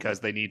loses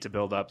because they need to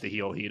build up the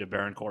heel heat of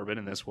Baron Corbin,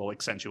 and this will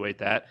accentuate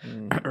that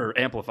or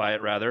amplify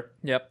it rather.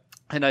 Yep.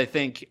 And I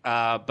think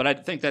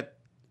that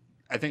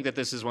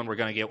this is when we're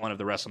going to get one of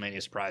the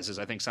WrestleMania surprises.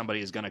 I think somebody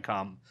is going to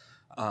come.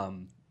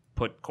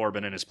 Put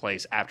Corbin in his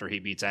place after he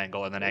beats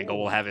Angle, and then Angle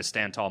will have his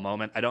stand tall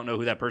moment. I don't know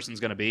who that person's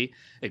going to be.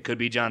 It could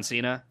be John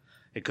Cena.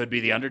 It could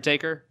be The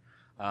Undertaker.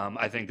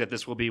 I think that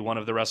this will be one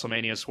of the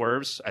WrestleMania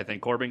swerves. I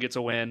think Corbin gets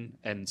a win,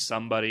 and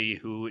somebody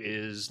who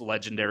is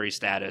legendary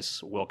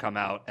status will come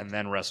out and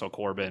then wrestle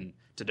Corbin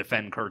to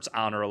defend Kurt's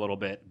honor a little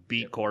bit,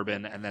 beat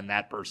Corbin, and then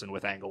that person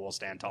with Angle will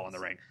stand tall in the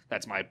ring.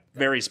 That's my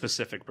very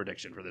specific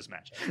prediction for this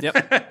match. Yep.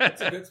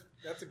 That's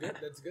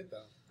good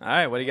though. All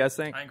right, what do you guys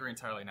think? I agree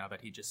entirely now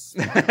that he just.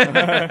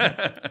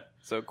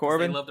 So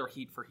Corbin, they love their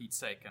heat for heat's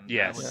sake, and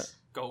yes. I would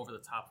go over the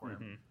top for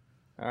him.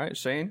 All right,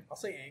 Shane. I'll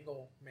say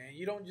Angle, man.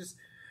 You don't just.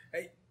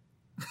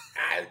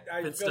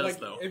 I Vince feel does, like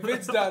though.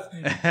 Vince does.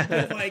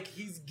 But like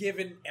he's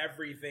given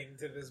everything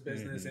to this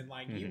business, and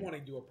like you want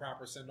to do a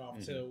proper send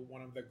off to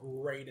one of the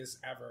greatest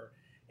ever,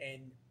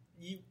 and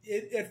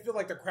it feel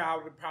like the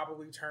crowd would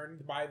probably turn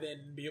by then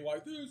and be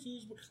like, "This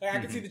is." Like I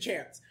can see the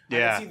chants.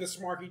 Yeah. I can see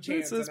the smarky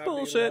chants. This is and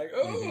bullshit. I'd be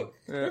like, "Oh,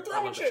 they're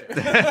throwing shit."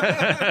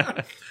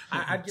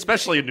 I'd give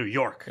Especially in New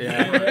York.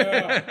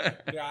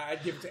 yeah,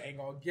 I'd give it to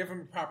Angle. Give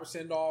him a proper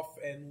send off,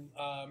 and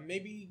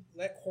maybe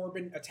let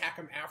Corbin attack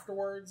him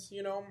afterwards.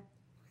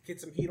 Get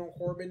some heat on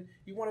Corbin.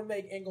 You want to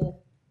make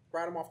Angle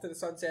ride him off to the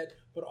sunset,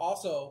 but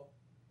also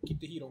keep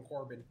the heat on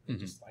Corbin and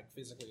just like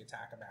physically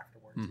attack him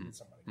afterwards when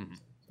somebody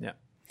comes in. Yeah.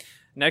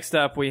 Next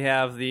up, we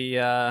have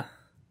the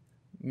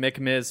Mick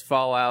Miz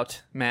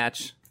Fallout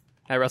match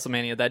at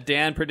WrestleMania that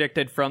Dan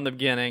predicted from the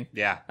beginning.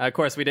 Yeah. Of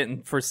course, we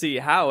didn't foresee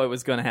how it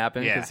was going to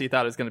happen because he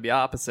thought it was going to be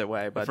opposite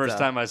way. But First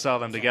time I saw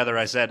them together,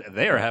 I said,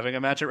 they are having a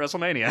match at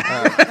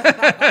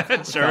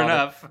WrestleMania. Sure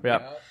enough.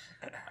 Yep.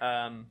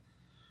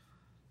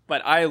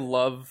 But I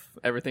love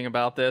everything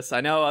about this. I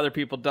know other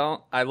people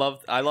don't. I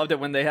loved it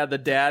when they had the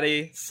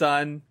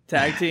daddy-son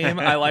tag team.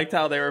 I liked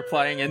how they were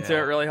playing into it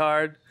really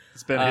hard.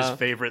 It's been his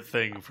favorite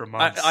thing for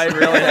months. I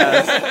really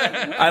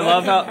have. I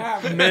love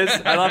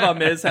how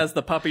Miz has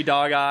the puppy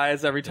dog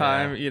eyes every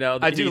time.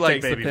 I do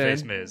like takes the babyface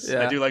pin. Miz.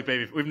 Yeah. I do like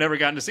We've never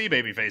gotten to see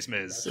babyface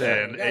Miz,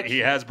 and he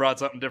has brought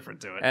something different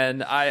to it.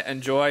 And I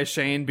enjoy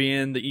Shane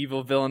being the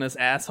evil villainous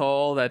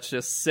asshole that's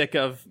just sick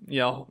of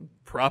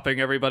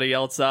propping everybody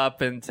else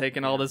up and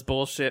taking all this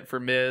bullshit for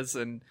Miz.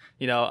 And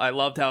I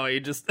loved how he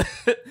just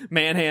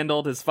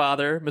manhandled his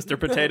father, Mr.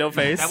 Potato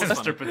Face. That was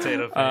Mr.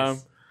 Potato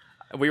Face.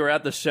 We were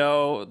at the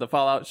show, the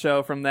Fallout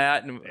show from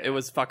that, and it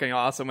was fucking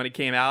awesome when he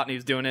came out and he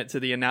was doing it to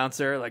the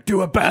announcer, like,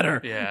 do it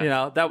better.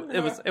 Yeah.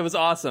 It was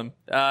awesome.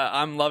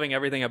 I'm loving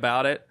everything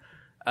about it.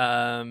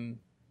 I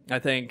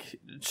think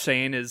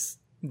Shane is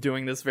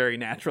doing this very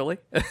naturally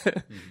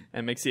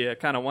and makes you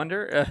kind of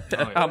wonder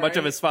how much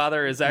of his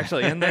father is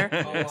actually in there.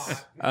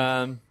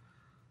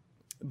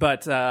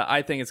 But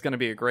I think it's going to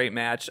be a great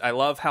match. I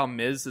love how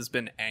Miz has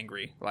been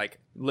angry, like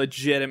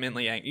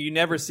legitimately angry. You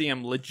never see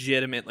him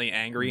legitimately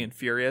angry and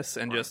furious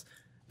and just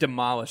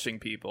demolishing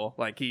people.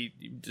 Like he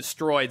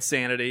destroyed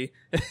Sanity.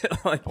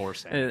 Like, poor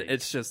Sanity.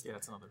 It's just Yeah,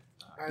 that's another.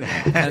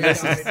 and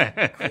this is,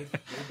 They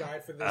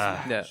died for this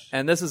match. yeah,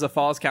 and this is a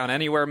Falls Count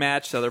Anywhere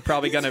match, so they're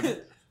probably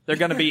they're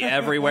going to be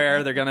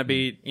everywhere. They're going to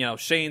be,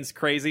 Shane's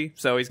crazy,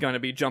 so he's going to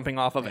be jumping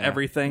off of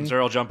everything.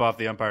 Sure, he'll jump off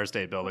the Empire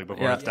State Building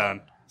before it's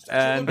done.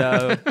 And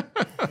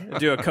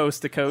do a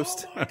coast to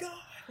coast. Oh my god!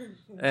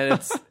 And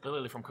it's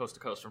Literally from coast to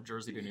coast, from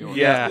Jersey to New York.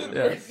 yeah.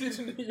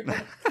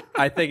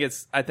 I think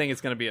it's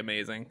going to be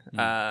amazing.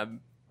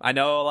 I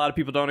know a lot of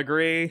people don't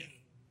agree,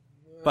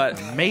 but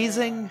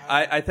Amazing.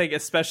 I think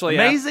especially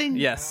Amazing?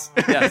 Yes.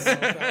 That's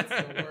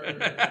the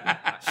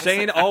word.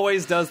 Shane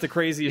always does the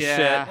craziest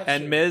Yeah. shit,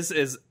 and Miz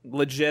is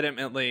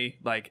legitimately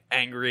like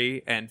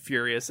angry and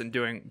furious and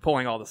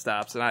pulling all the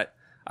stops. And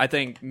I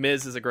think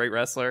Miz is a great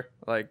wrestler.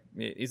 Like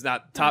he's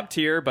not top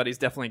tier, but he's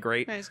definitely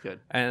great. Yeah, he's good.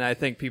 And I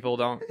think people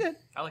don't.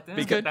 I like that.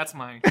 Be good. That's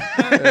my.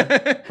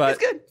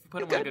 But If you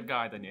put him with a good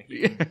guy, then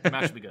the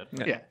match will be good.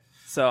 Yeah.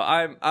 so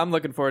I'm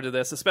looking forward to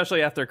this,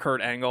 especially after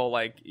Kurt Angle.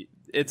 Like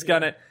it's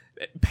gonna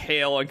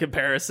pale in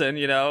comparison,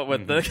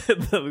 with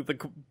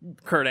the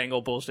Kurt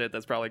Angle bullshit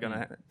that's probably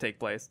gonna take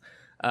place.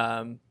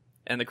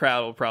 and the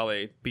crowd will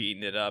probably be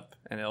eating it up,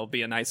 and it'll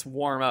be a nice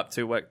warm up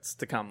to what's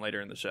to come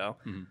later in the show.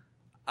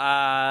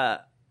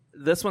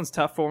 This one's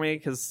tough for me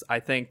because I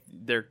think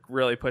they're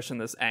really pushing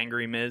this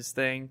angry Miz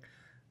thing,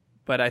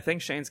 but I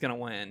think Shane's going to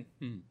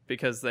win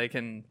because they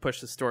can push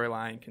the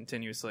storyline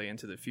continuously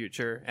into the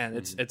future, and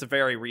it's a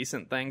very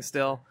recent thing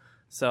still.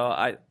 So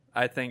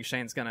I think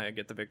Shane's going to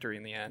get the victory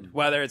in the end,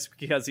 whether it's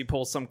because he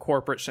pulls some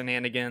corporate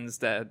shenanigans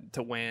to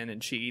win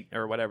and cheat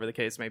or whatever the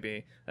case may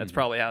be. That's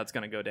probably how it's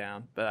going to go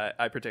down, but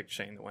I predict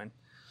Shane to win.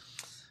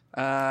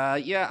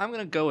 Yeah, I'm going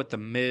to go with the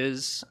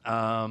Miz.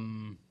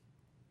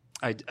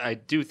 I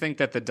do think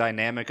that the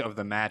dynamic of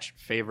the match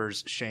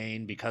favors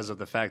Shane because of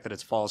the fact that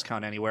it's Falls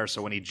Count Anywhere.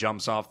 So when he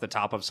jumps off the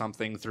top of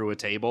something through a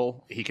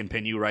table, he can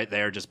pin you right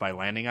there just by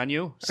landing on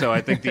you. So I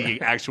think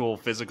the actual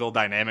physical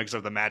dynamics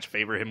of the match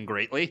favor him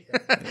greatly.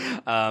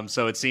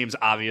 So it seems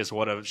obvious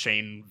what a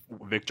Shane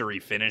victory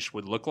finish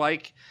would look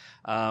like.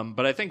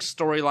 But I think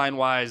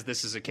storyline-wise,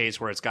 this is a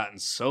case where it's gotten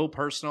so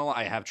personal,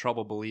 I have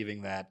trouble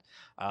believing that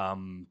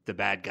the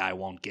bad guy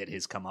won't get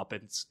his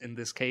comeuppance in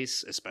this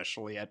case,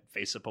 especially at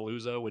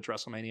Face-a-Palooza, which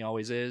WrestleMania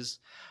always is.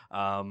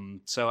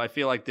 So I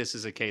feel like this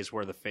is a case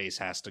where the face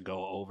has to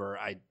go over.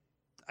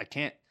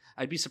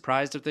 I'd be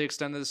surprised if they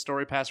extended the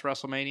story past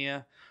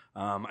WrestleMania.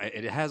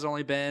 It has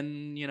only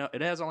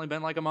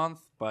been like a month,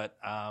 but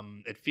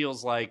it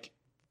feels like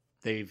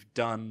they've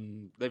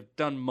done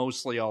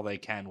mostly all they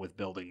can with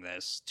building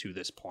this to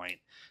this point.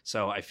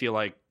 So I feel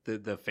like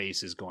the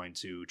face is going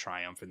to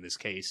triumph in this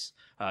case.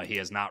 He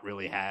has not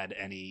really had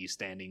any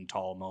standing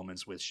tall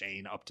moments with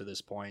Shane up to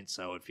this point.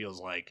 So it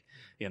feels like,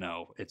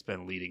 it's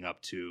been leading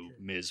up to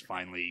Miz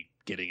finally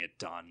getting it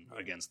done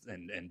against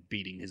and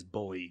beating his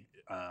bully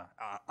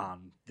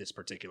on this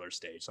particular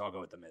stage. So I'll go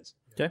with the Miz.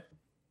 Okay.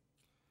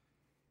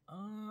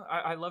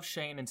 I love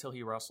Shane until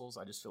he wrestles.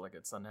 I just feel like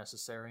it's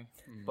unnecessary.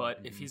 But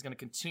if he's going to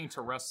continue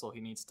to wrestle,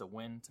 he needs to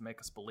win to make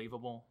us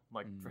believable,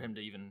 for him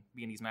to even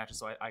be in these matches.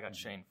 So I got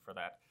Shane for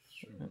that.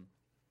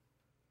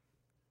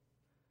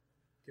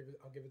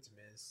 I'll give it to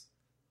Miz.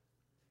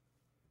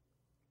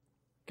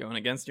 Going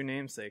against your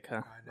namesake,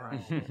 huh? I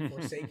know.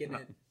 Forsaking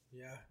it.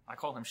 Yeah. I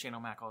call him Shane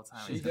O'Mac all the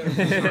time. He does.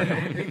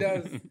 He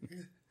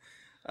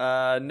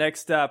does.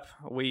 Next up,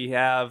 we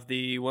have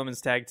the women's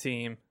tag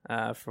team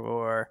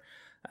for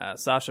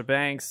Sasha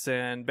Banks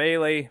and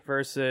Bayley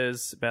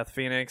versus Beth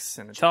Phoenix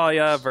and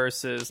Natalya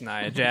versus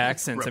Nia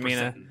Jax and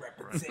Tamina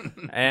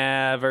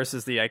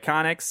versus the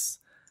Iconics.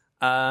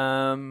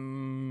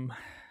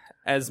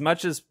 As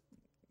much as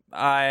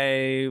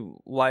I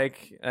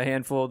like a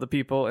handful of the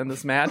people in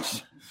this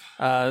match,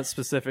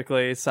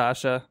 specifically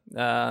Sasha,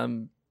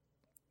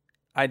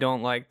 I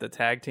don't like the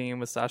tag team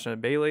with Sasha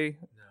and Bayley.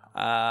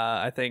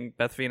 I think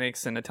Beth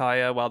Phoenix and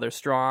Natalya, while they're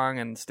strong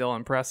and still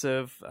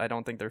impressive, I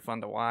don't think they're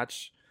fun to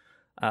watch.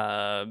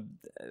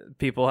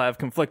 People have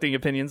conflicting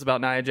opinions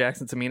about Nia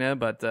Jax and Tamina,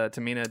 but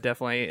Tamina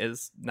definitely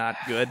is not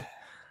good.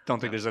 Don't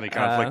think there's any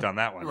conflict on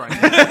that one. Right.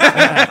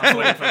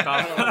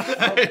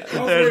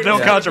 There's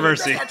no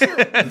controversy.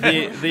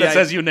 That's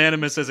as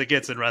unanimous as it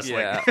gets in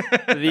wrestling. Yeah.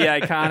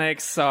 The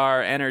Iconics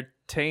are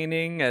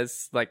entertaining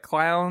as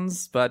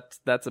clowns, but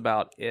that's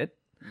about it.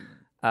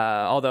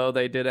 Although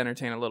they did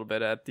entertain a little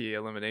bit at the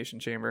Elimination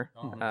Chamber,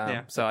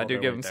 so I do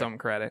give them some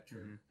credit.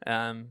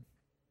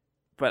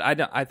 But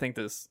I think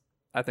this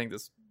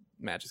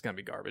match is going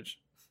to be garbage.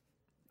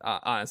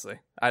 Honestly,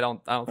 I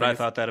don't. But I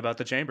thought that about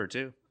the Chamber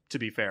too. To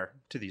be fair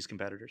to these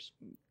competitors,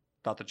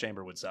 thought the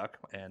Chamber would suck,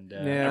 and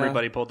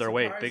everybody pulled their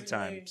weight big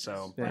time.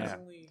 So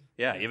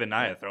yeah, even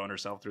Nia throwing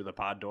herself through the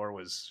pod door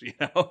was,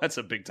 that's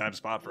a big time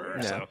spot for her.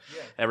 Yeah. So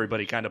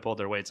everybody kind of pulled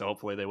their weight. So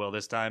hopefully they will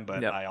this time.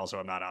 But I also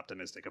am not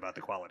optimistic about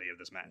the quality of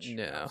this match.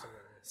 Yeah.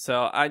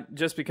 So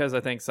just because I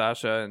think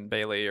Sasha and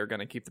Bayley are going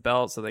to keep the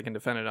belt so they can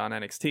defend it on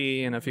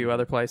NXT and a few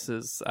other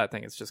places, I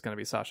think it's just going to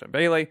be Sasha and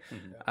Bayley.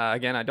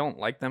 Again, I don't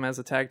like them as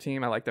a tag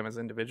team. I like them as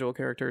individual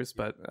characters,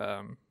 but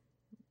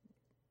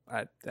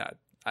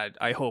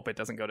I hope it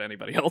doesn't go to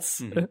anybody else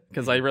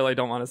because I really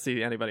don't want to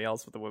see anybody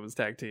else with the women's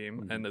tag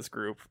team and this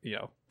group,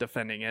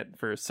 defending it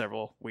for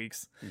several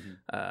weeks.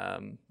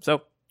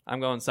 So I'm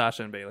going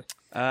Sasha and Bayley.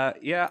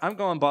 Yeah, I'm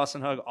going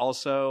Boston Hug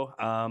also.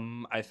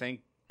 I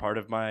think part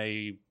of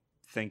my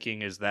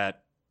thinking is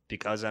that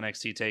because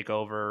NXT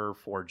TakeOver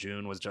for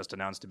June was just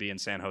announced to be in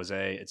San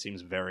Jose, it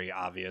seems very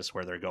obvious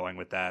where they're going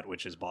with that,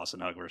 which is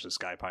Boston Hug versus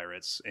Sky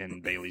Pirates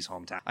in Bayley's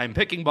hometown. I'm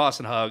picking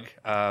Boston Hug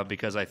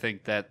because I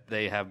think that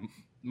they have,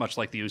 much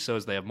like the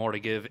Usos, they have more to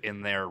give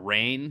in their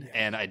reign,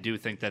 and I do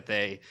think that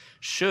they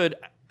should...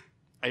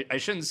 I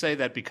shouldn't say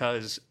that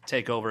because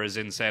TakeOver is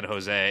in San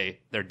Jose,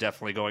 they're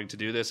definitely going to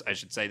do this. I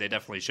should say they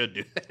definitely should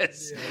do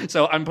this. Yeah.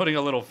 So I'm putting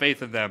a little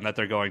faith in them that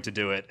they're going to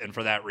do it. And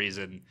for that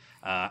reason,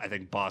 I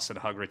think Boston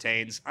Hug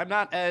retains. I'm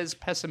not as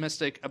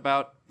pessimistic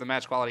about the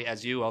match quality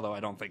as you, although I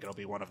don't think it'll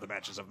be one of the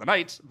matches of the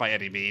night by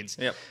any means.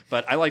 Yep.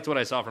 But I liked what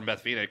I saw from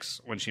Beth Phoenix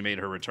when she made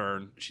her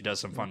return. She does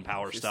some fun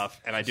power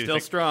stuff. And I do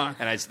think strong.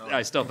 And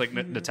I still think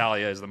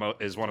Natalya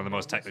is one of the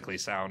most technically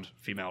sound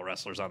female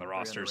wrestlers on the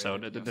roster. So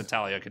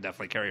Natalya could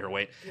definitely carry her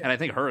weight. And I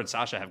think her and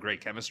Sasha have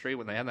great chemistry.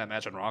 When they had that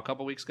match on Raw a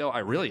couple weeks ago, I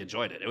really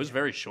enjoyed it. It was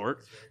very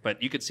short,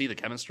 but you could see the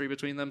chemistry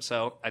between them.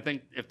 So I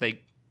think if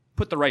they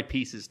put the right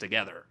pieces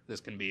together, this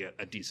can be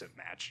a decent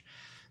match.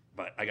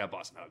 But I got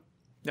Boss Hug.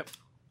 Yep.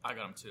 I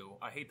got him too.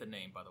 I hate the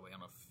name, by the way. I don't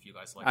know if you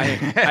guys like I it.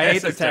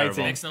 hate their tag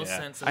team. It makes no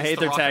sense. I hate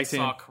their tag team.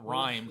 Sock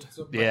rhymed.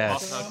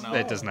 Yes,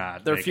 it does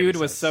not. Their feud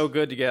was so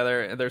good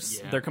together.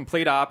 They're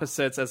complete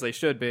opposites as they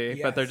should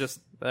be, but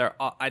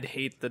I'd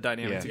hate the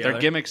dynamic together.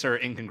 Their gimmicks are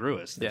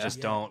incongruous. They just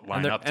don't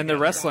line up. And their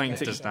wrestling,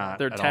 does not.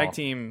 Their tag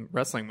team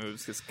wrestling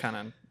moves is kind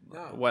of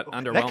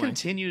underwhelming. That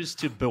continues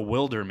to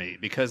bewilder me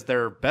because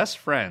they're best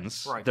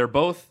friends. Right. They're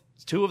both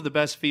two of the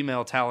best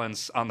female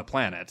talents on the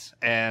planet,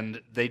 and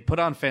they put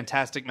on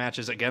fantastic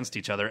matches against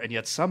each other, and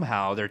yet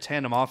somehow their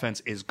tandem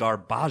offense is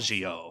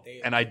garbaggio,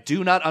 and I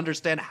do not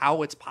understand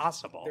how it's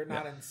possible. They're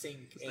not in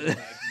sync.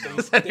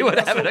 Does anyone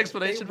have an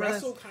explanation for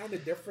this? They wrestle kind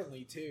of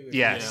differently, too.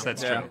 Yes,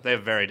 that's true. They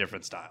have very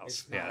different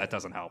styles. Yeah, that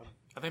doesn't help.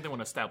 I think they want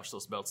to establish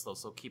those belts, though,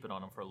 so keep it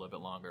on them for a little bit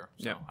longer.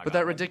 So But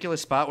that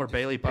ridiculous spot where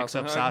Bayley picks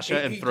up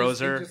Sasha and throws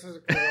her.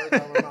 We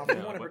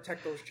want to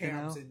protect those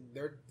champs, and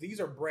these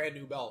are brand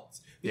new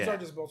belts. These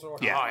aren't just belts.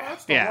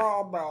 That's the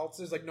Raw belts.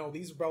 It's like, no,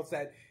 these are belts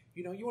that,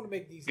 you want to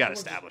make these. Got to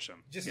establish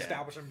them. Just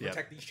establish them,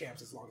 protect these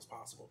champs as long as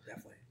possible.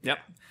 Definitely. Yep.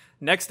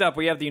 Next up,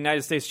 we have the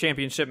United States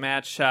Championship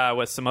match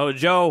with Samoa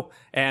Joe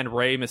and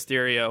Rey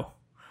Mysterio.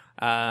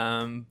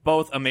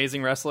 Both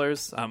amazing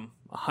wrestlers.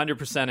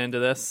 100% into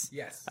this.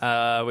 Yes.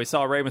 We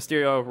saw Rey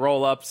Mysterio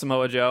roll up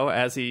Samoa Joe,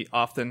 as he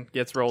often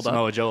gets rolled up.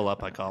 Samoa Joe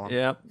up, I call him.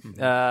 Yep.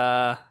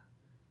 Mm-hmm.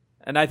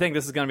 And I think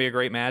this is going to be a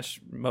great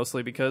match,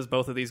 mostly because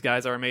both of these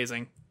guys are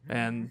amazing,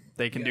 and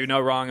they can do no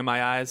wrong in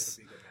my eyes.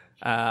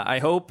 I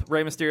hope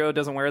Rey Mysterio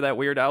doesn't wear that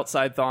weird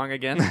outside thong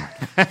again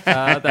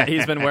that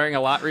he's been wearing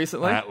a lot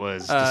recently. That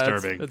was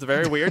disturbing. It's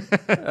very weird.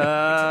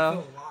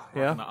 The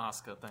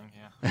Asuka thing,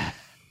 yeah.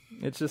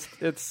 It's just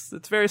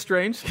it's very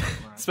strange,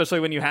 especially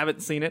when you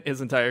haven't seen it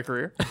his entire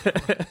career.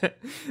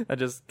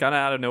 Just kind of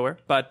out of nowhere.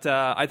 But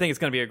I think it's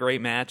going to be a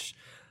great match.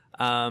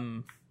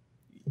 I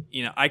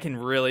can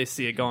really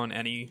see it going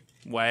any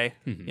way.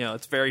 Mm-hmm.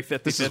 It's very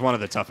 50-50. This is one of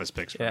the toughest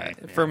picks for me.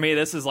 For me,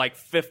 this is like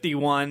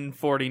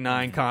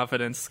 51-49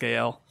 confidence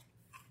scale.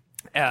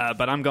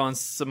 But I'm going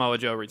Samoa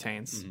Joe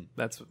retains.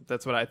 Mm-hmm.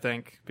 That's what I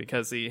think,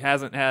 because he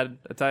hasn't had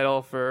a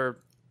title for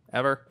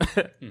ever.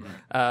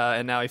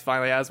 And now he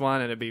finally has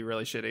one, and it'd be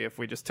really shitty if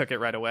we just took it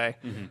right away.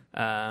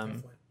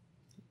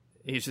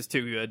 He's just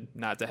too good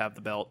not to have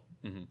the belt.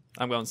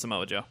 I'm going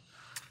Samoa Joe.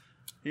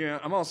 Yeah,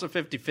 I'm also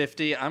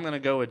 50-50. I'm going to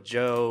go with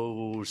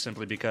Joe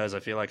simply because I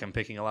feel like I'm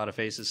picking a lot of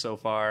faces so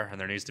far, and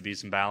there needs to be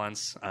some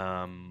balance.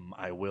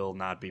 I will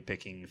not be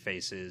picking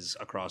faces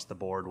across the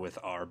board with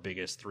our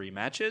biggest three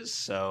matches,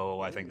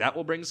 so I think that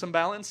will bring some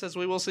balance, as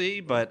we will see,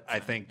 but I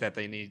think that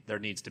there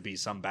needs to be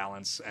some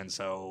balance, and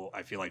so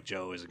I feel like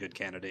Joe is a good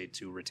candidate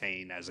to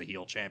retain as a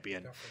heel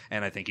champion,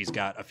 and I think he's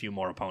got a few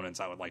more opponents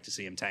I would like to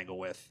see him tangle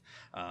with.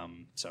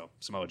 So,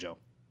 Samoa Joe.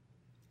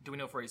 Do we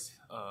know if Ray's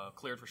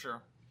cleared for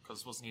sure?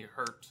 Because wasn't he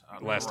hurt?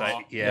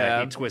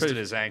 He twisted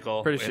his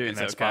ankle in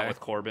that spot with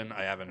Corbin.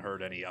 I haven't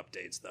heard any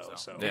updates though.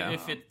 So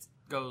if it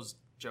goes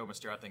Joe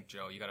Mysterio, I think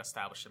Joe, you got to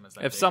establish him as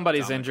that. If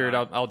somebody's injured,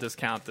 I'll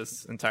discount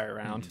this entire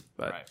round.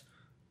 But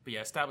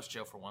establish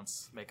Joe for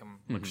once, make him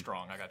look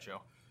strong. I got Joe.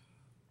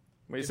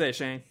 What do you say,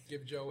 Shane?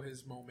 Give Joe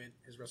his moment,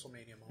 his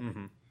WrestleMania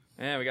moment.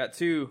 Yeah, we got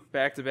two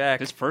back to back.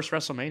 His first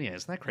WrestleMania,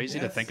 isn't that crazy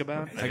to think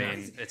about? I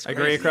mean, it's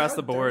crazy. Agree across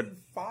the board.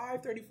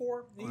 35,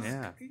 34. He's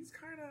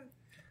kind of.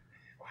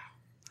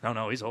 Oh,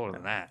 no, he's older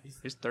than that.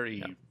 He's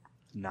 39?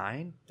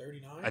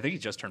 39? I think he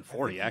just turned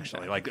 40,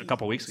 actually, like a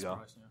couple weeks ago.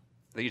 I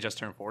think he just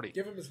turned 40.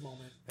 Give him his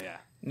moment. Yeah.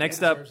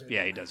 Next up,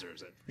 he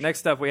deserves it.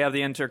 Next up, we have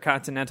the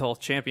Intercontinental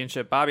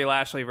Championship, Bobby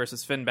Lashley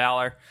versus Finn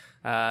Balor.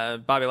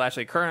 Bobby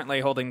Lashley currently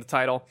holding the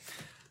title.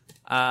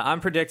 I'm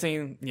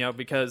predicting,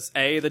 because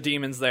A, the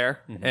Demon's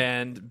there,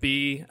 and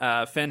B,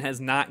 Finn has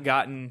not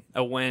gotten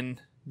a win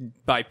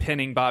by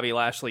pinning Bobby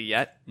Lashley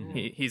yet.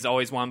 He's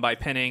always won by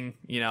pinning,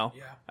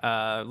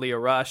 Leo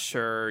Rush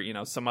or,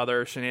 some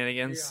other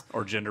shenanigans.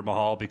 Or Jinder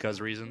Mahal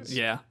because reasons.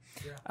 Yeah.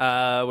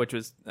 Which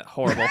was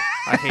horrible.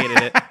 I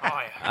hated it.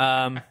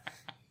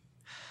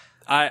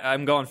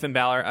 I'm going Finn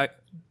Balor.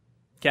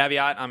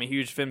 Caveat, I'm a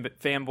huge Finn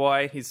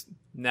fanboy. He's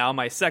now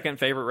my second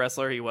favorite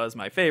wrestler. He was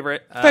my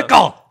favorite.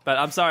 Fickle! But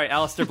I'm sorry,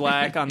 Aleister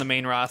Black on the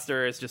main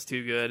roster is just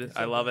too good.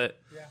 I love it.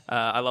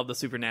 I love the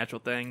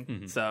supernatural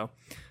thing. So...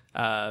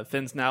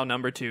 Finn's now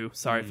number 2.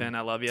 Sorry, Finn,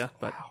 I love you,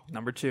 but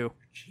number 2.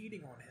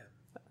 Cheating on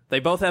him.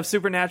 They both have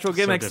supernatural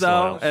gimmicks,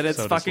 though, and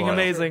it's fucking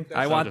amazing.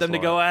 I want them to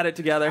go at it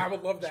together. I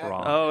would love that.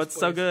 Oh, it's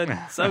so good.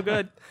 So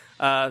good.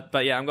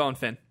 But yeah, I'm going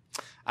Finn.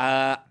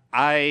 I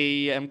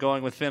am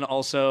going with Finn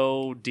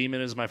also.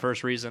 Demon is my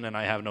first reason, and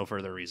I have no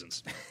further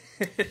reasons.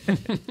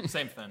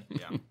 Same Finn,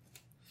 yeah.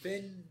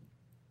 Finn.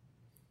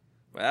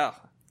 Wow.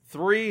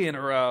 3 in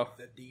a row.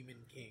 The Demon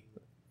King.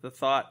 The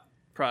thought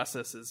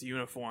process is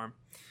uniform.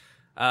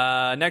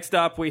 Next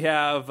up, we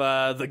have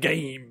The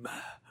Game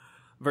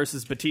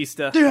versus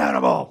Batista. The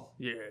Animal!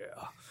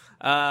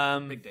 Yeah.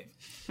 Big Dave.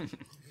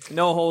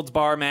 no holds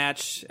bar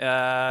match.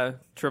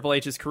 Triple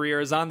H's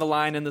career is on the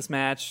line in this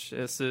match.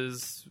 This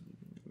is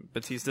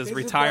Batista's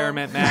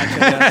retirement match. I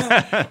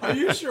guess. Are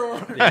you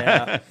sure?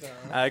 Yeah.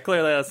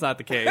 Clearly, that's not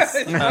the case.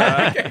 It's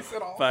not the case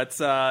at all. But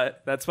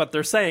that's what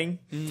they're saying.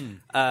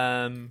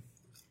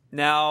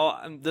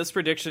 Now, this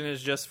prediction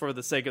is just for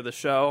the sake of the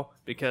show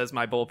because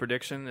my bold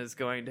prediction is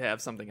going to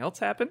have something else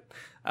happen.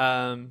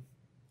 But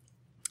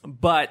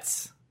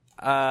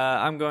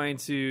I'm going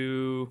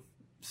to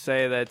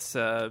say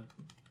that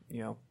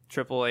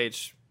Triple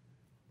H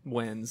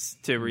wins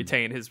to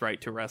retain his right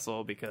to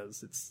wrestle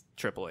because it's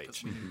Triple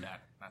H.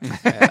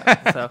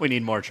 We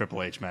need more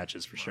Triple H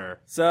matches for sure.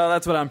 So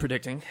that's what I'm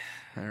predicting.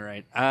 All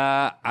right.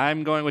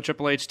 I'm going with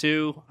Triple H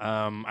too.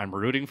 I'm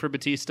rooting for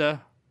Batista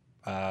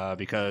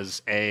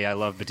because A, I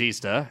love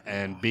Batista,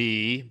 and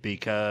B,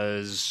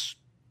 because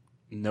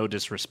no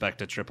disrespect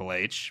to Triple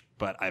H,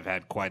 but I've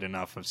had quite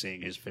enough of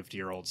seeing his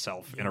 50-year-old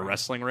self in a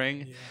wrestling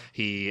ring. Yeah.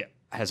 He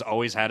has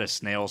always had a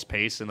snail's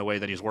pace in the way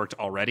that he's worked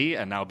already,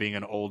 and now being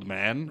an old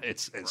man,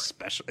 it's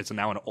special. It's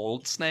now an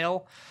old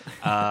snail.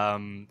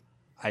 I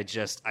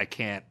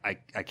can't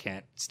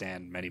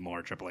stand many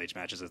more Triple H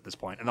matches at this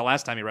point. And the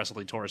last time he wrestled,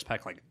 he tore his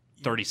pec like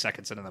 30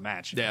 seconds into the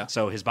match. Yeah.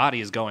 So his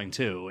body is going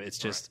too. It's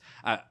just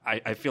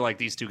I feel like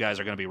these two guys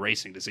are going to be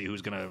racing to see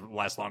who's going to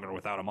last longer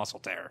without a muscle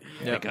tear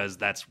because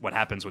that's what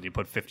happens when you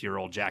put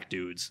 50-year-old jack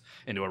dudes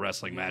into a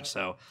wrestling match.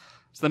 So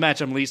it's the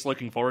match I'm least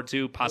looking forward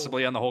to,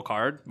 possibly on the whole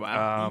card.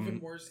 Wow. Even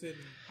worse than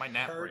my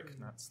nap break,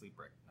 not sleep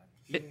break.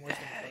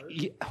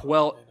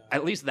 Well,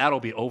 at least that'll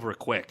be over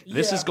quick.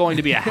 This is going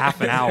to be a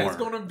half an hour. It's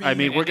gonna be, I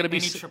mean, we're going to be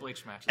any Triple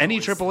H match. Any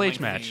Triple H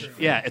match.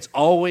 Yeah, it's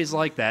always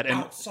like that. And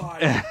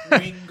outside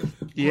ring.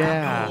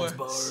 We're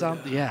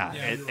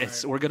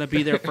going to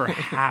be there for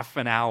half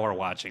an hour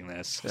watching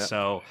this. Yeah.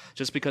 So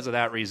just because of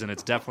that reason,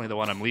 it's definitely the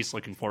one I'm least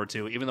looking forward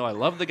to. Even though I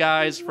love the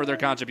guys for their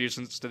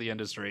contributions to the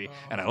industry,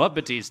 and I love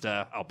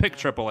Batista, I'll pick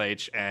Triple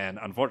H and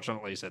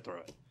unfortunately sit through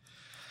it.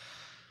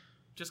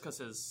 Just because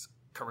his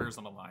career's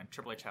on the line,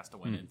 Triple H has to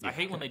win it. I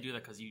hate when they do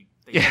that because they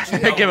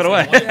give it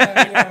away.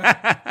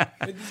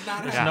 It does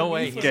not There's no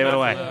way he gave it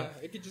away.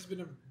 It could just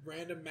been a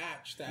random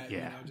match that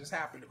just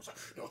happened. It was like,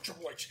 no,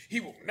 Triple H, he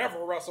will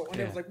never wrestle. And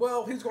it was like,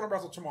 well, he's going to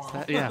wrestle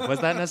tomorrow. Was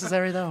that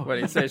necessary though? What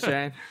do you say,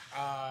 Shane?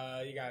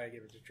 You gotta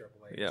give it to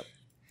Triple H. Yep.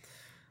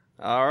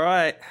 All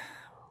right,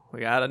 we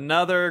got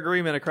another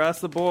agreement across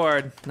the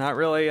board. Not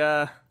really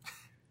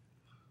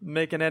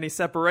making any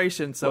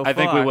separation so far. I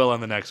think we will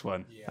on the next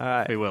one. Yeah. All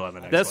right. We will on the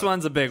next one. This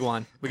one's a big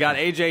one. We got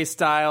AJ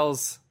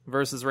Styles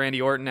versus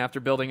Randy Orton after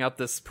building up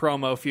this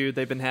promo feud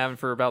they've been having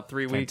for about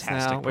 3 weeks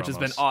now, which has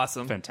been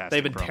awesome. Fantastic.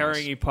 They've been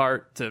tearing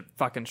apart to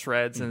fucking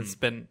shreds, and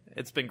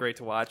it's been great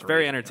to watch.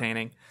 Very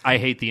entertaining. I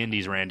hate the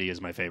Indies Randy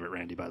is my favorite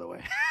Randy, by the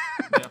way.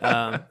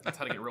 That's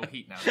how to get real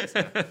heat now.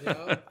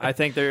 I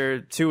think they're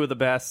two of the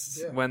best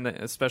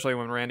especially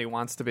when Randy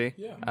wants to be.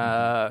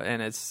 Yeah.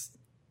 And it's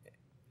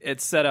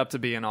set up to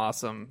be an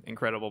awesome,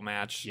 incredible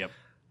match. Yep.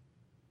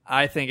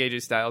 I think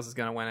AJ Styles is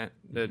going to win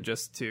it,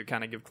 just to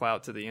kind of give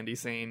clout to the indie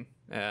scene,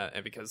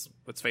 and because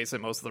let's face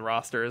it, most of the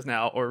roster is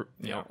now or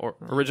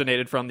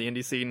originated from the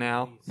indie scene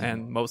now,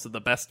 and most of the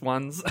best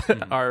ones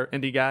are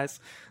indie guys.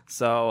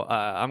 So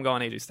I'm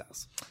going AJ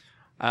Styles.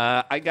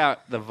 I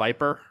got the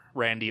Viper,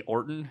 Randy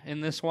Orton,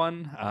 in this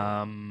one.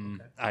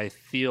 I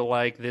feel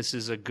like this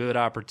is a good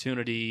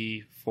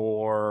opportunity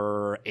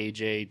for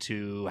AJ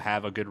to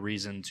have a good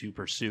reason to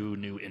pursue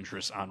new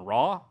interests on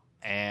Raw,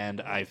 and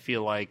I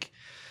feel like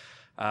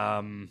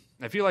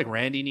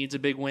Randy needs a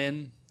big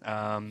win.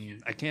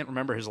 I can't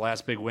remember his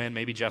last big win.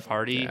 Maybe Jeff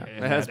Hardy in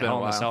that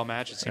Hell in a Cell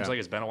match. It seems like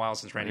it's been a while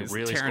since Randy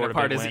really tearing scored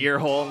apart a big his win. ear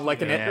hole and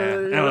licking it.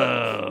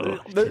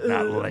 Did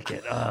not lick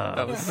it.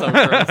 That was so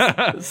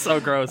gross. So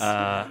gross.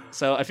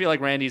 So I feel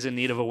like Randy's in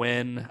need of a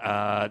win.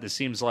 This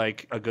seems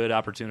like a good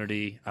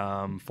opportunity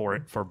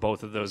for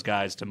both of those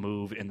guys to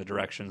move in the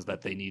directions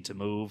that they need to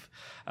move.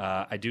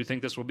 I do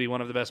think this will be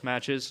one of the best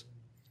matches.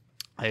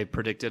 I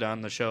predicted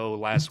on the show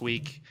last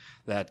week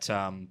that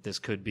this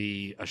could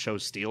be a show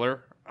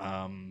stealer.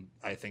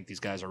 I think these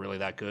guys are really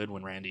that good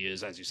when Randy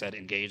is, as you said,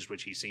 engaged,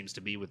 which he seems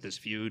to be with this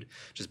feud,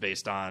 just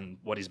based on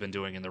what he's been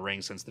doing in the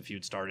ring since the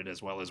feud started,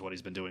 as well as what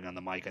he's been doing on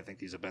the mic. I think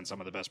these have been some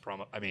of the best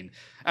promo. I mean,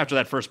 after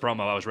that first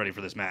promo, I was ready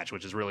for this match,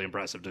 which is really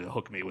impressive to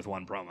hook me with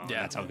one promo.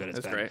 Yeah, that's how good it's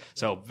been. Great.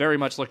 So very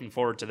much looking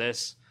forward to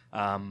this.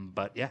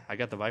 But yeah, I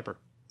got the Viper.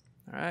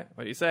 All right.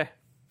 What do you say?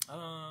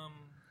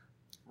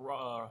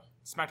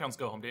 SmackDown's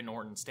go home. Didn't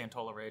Orton stand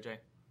tall over AJ?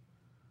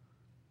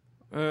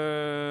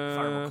 If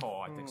I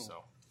recall, I think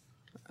so.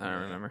 I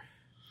don't remember.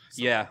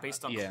 So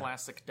based on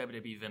classic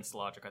WWE Vince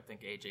logic, I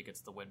think AJ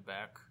gets the win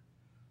back.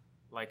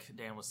 Like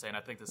Dan was saying,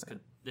 I think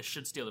this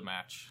should steal the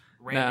match.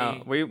 Randy,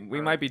 now,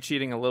 we might be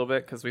cheating a little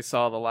bit because we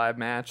saw the live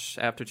match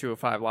after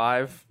 205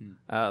 Live,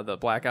 the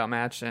blackout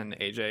match, and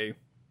AJ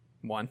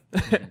won.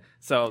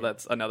 So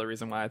that's another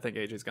reason why I think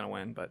AJ's going to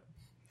win. But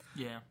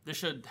yeah, this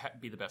should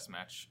be the best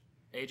match.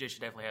 AJ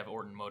should definitely have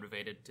Orton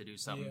motivated to do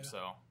something. So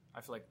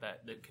I feel like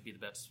that could be the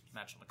best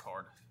match on the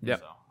card. Yeah.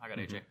 So I got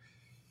AJ.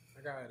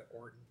 I got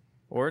Orton.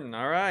 Orton,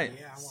 all right.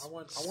 Yeah, I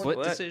want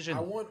Split decision.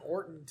 I want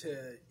Orton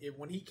to,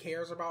 when he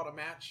cares about a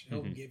match,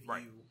 he'll give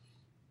you,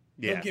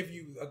 he'll give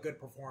you a good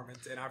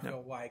performance, and I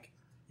feel like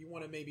you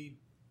want to maybe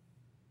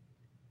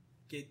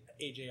get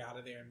AJ out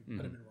of there and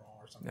put him in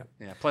Raw or something.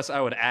 Yeah. Plus, I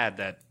would add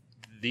that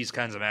these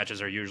kinds of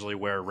matches are usually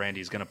where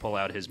Randy's going to pull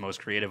out his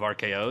most creative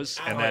RKOs,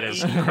 and that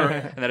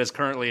is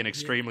currently an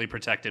extremely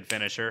protected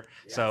finisher.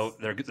 Yes. So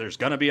there's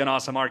going to be an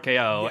awesome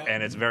RKO,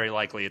 and it's very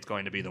likely it's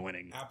going to be the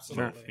winning.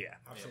 Absolutely. Yeah.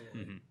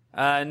 Absolutely.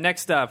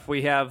 Next up,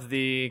 we have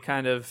the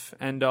kind of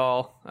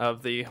end-all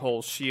of the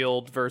whole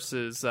Shield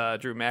versus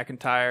Drew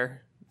McIntyre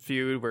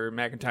feud, where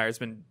McIntyre's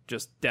been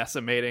just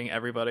decimating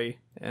everybody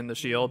in the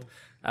Shield.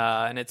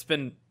 And it's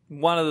been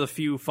one of the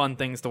few fun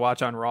things to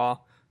watch on Raw.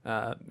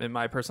 In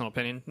my personal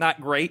opinion, not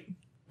great,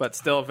 but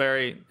still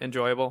very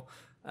enjoyable.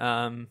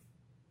 And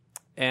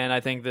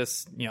I think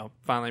this,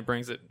 finally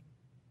brings it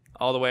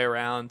all the way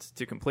around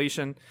to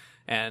completion,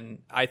 and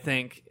I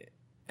think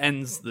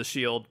ends the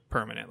Shield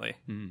permanently.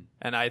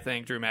 And I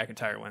think Drew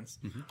McIntyre wins.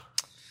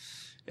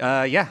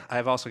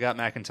 I've also got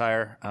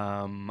McIntyre.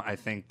 I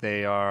think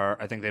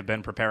they've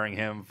been preparing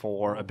him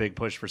for a big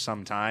push for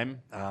some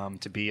time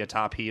to be a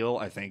top heel.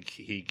 I think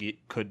he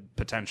could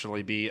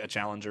potentially be a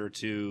challenger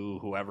to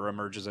whoever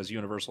emerges as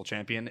Universal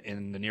Champion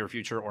in the near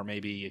future, or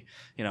maybe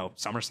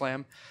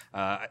SummerSlam.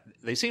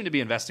 They seem to be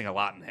investing a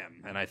lot in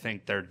him, and I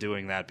think they're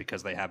doing that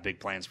because they have big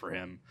plans for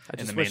him. I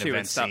just in the wish main he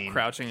event would stop scene.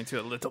 crouching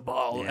into a little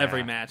ball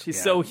every match.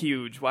 He's so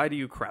huge. Why do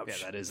you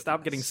crouch? Yeah, that is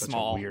stop getting such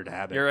small. a weird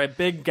habit. You're a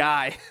big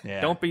guy.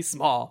 Don't be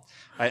small.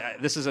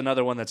 This is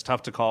another one that's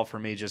tough to call for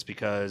me, just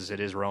because it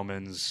is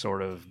Roman's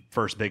sort of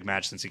first big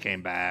match since he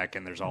came back,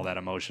 and there's all that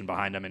emotion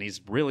behind him, and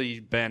he's really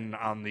been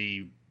on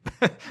the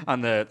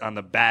on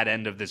the bad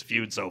end of this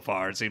feud so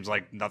far. It seems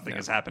like nothing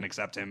has happened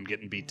except him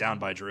getting beat down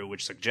by Drew,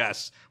 which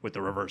suggests with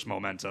the reverse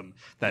momentum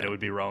that it would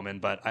be Roman.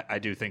 But I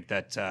do think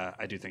that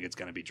it's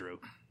going to be Drew.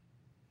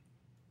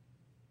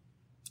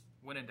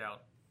 When in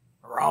doubt,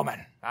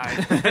 Roman.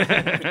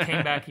 If he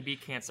came back, he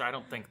beat cancer. I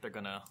don't think they're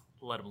gonna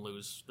let him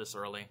lose this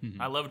early.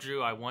 I love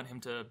Drew. I want him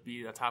to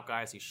be a top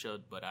guy as he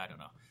should, but I don't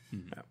know.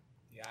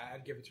 Yeah,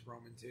 I'd give it to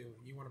Roman too.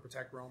 You want to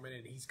protect Roman,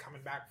 and he's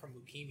coming back from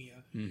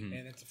leukemia,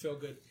 and it's a feel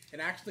good.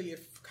 And actually,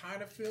 it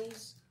kind of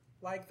feels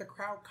like the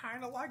crowd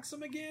kind of likes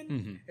him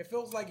again. It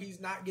feels like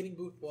he's not getting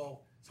booed.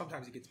 Well,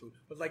 sometimes he gets booed,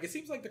 but it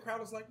seems like the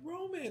crowd is like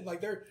Roman,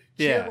 like they're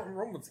cheering.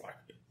 Roman's like,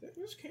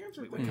 "There's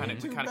cancer. We kind of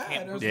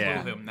can't boo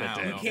him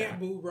now. You can't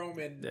boo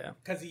Roman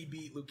because he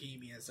beat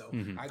leukemia. So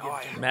I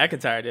give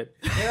McIntyre did.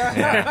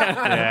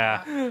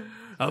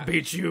 I'll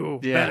beat you.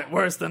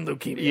 Worse than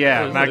leukemia.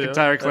 Yeah,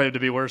 McIntyre claimed to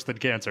be worse than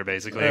cancer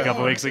basically a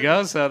couple weeks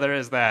ago. So there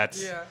is that.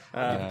 Yeah,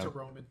 I'll give it to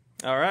Roman.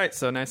 All right,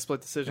 so nice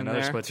split decision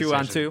Another there. split 2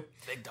 on 2.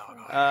 Big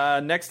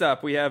dog. Next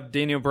up, we have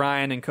Daniel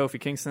Bryan and Kofi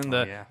Kingston,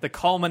 the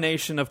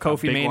culmination of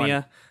Kofi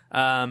Mania.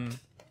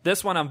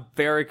 This one I'm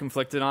very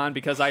conflicted on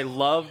because I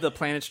love the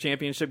Planets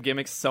Championship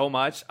gimmick so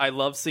much. I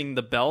love seeing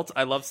the belt.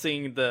 I love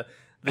seeing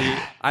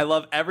I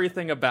love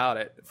everything about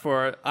it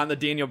on the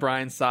Daniel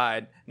Bryan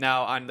side.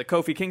 Now, on the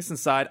Kofi Kingston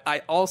side, I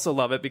also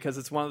love it because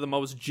it's one of the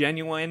most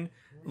genuine,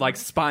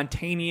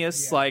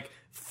 spontaneous,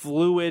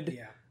 fluid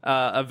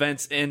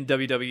events in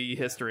WWE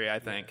history, I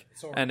think.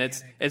 And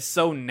it's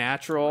so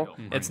natural.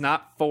 It's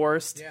not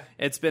forced.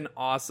 It's been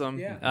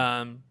awesome.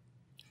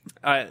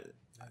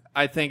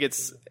 I think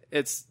it's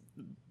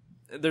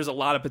there's a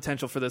lot of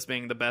potential for this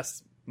being the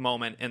best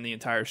moment in the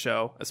entire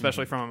show,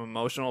 especially from an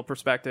emotional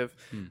perspective.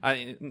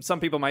 Some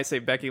people might say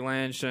Becky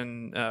Lynch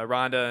and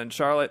Ronda and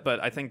Charlotte, but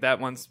I think that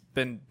one's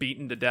been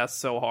beaten to death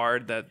so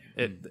hard that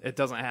it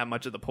doesn't have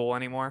much of the pull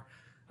anymore.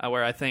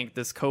 Where I think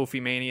this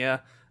Kofi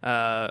Mania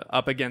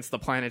up against the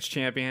Planet's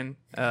champion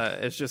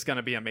is just going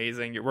to be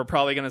amazing. We're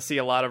probably going to see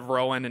a lot of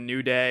Rowan and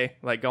New Day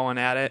going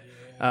at it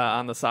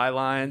on the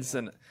sidelines,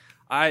 and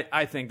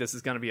I think this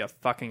is going to be a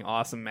fucking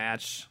awesome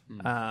match.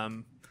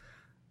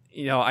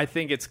 I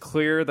think it's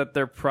clear that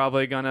they're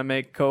probably going to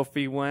make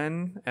Kofi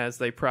win, as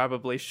they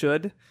probably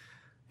should.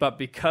 But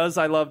because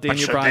I love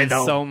Daniel Bryan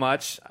so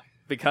much,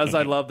 because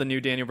I love the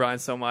new Daniel Bryan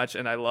so much,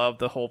 and I love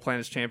the whole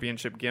Planet's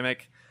Championship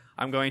gimmick,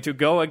 I'm going to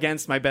go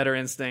against my better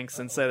instincts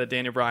and say that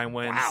Daniel Bryan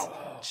wins.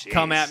 Wow.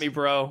 Come at me,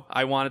 bro.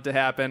 I want it to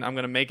happen. I'm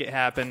going to make it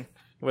happen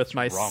with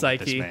my psyche.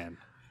 With this man?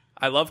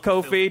 I love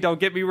Kofi. Don't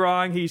get me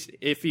wrong.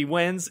 If he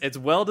wins, it's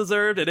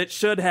well-deserved, and it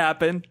should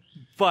happen.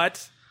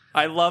 But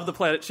I love the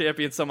Planet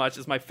Champion so much.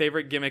 It's my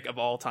favorite gimmick of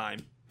all time.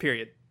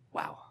 Period.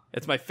 Wow.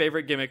 It's my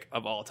favorite gimmick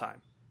of all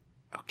time.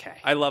 Okay.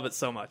 I love it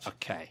so much.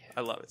 Okay.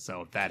 I love it.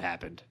 So that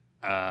happened.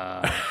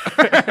 I'm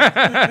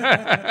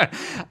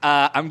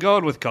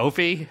going with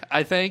Kofi,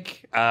 I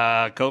think.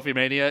 Kofi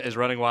Mania is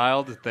running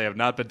wild. They have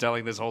not been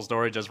telling this whole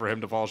story just for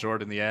him to fall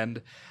short in the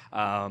end.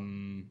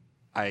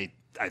 I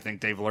think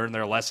they've learned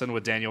their lesson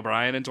with Daniel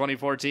Bryan in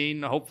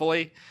 2014,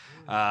 hopefully.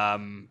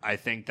 I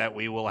think that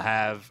we will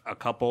have a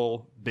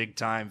couple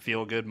big-time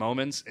feel-good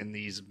moments in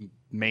these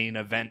main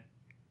event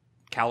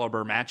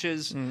caliber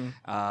matches. And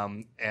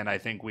I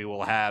think we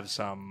will have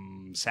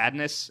some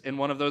sadness in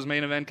one of those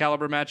main event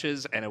caliber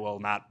matches, and it will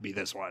not be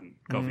this one.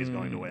 Kofi's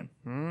going to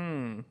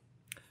win.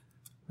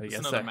 This is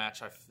another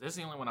match. This is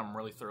the only one I'm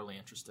really thoroughly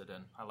interested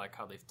in. I like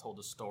how they've told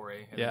the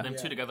story. And them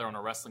two together on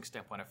a wrestling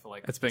standpoint, I feel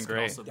like it's been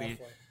great. Also be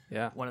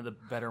one of the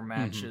better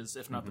matches,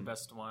 if not the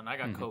best one. I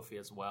got Kofi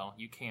as well.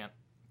 You can't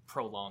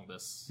prolong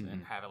this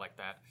and have it like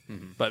that.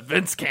 But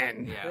Vince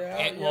can.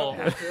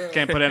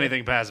 Can't put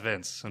anything past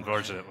Vince,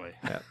 unfortunately.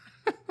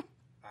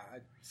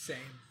 Same.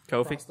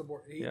 Kofi. The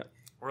board.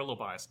 We're a little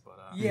biased, but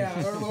we're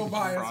a little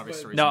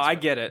biased. No, I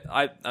get it.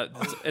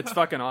 It's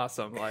fucking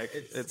awesome. Like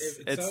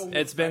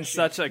it's been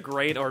such a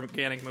great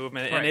organic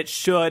movement, and it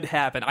should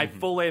happen. I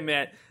fully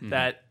admit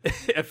that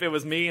if it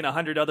was me and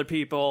 100 other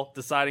people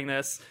deciding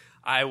this,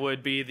 I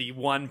would be the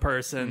one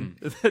person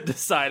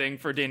deciding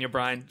for Daniel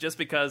Bryan, just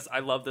because I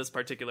love this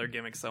particular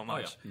gimmick so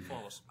much.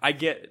 I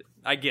get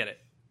it.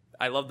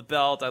 I love the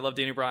belt. I love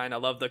Daniel Bryan. I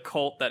love the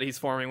cult that he's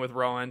forming with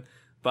Rowan,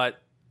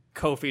 but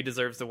Kofi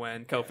deserves to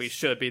win. Kofi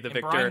should be the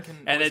victor.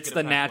 And it's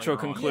the natural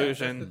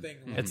conclusion.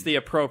 It's the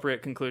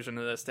appropriate conclusion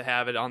to this, to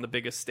have it on the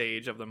biggest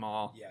stage of them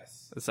all.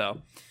 Yes.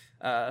 So,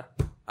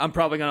 I'm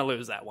probably going to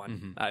lose that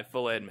one. I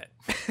fully admit.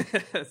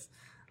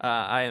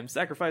 I am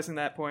sacrificing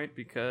that point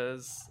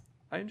because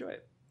I enjoy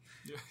it.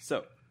 Yeah.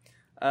 So,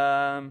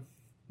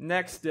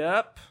 next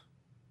up,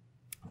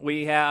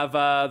 we have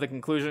the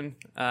conclusion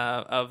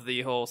of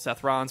the whole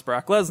Seth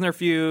Rollins-Brock Lesnar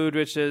feud,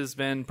 which has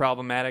been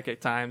problematic at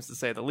times, to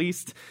say the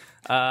least.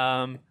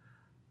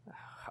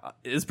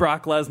 Is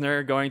Brock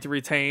Lesnar going to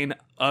retain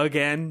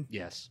again?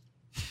 Yes.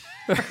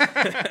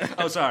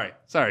 Oh, sorry.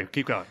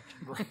 Keep going.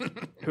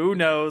 Who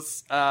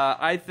knows?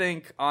 I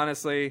think,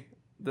 honestly,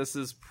 this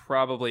is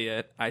probably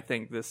it. I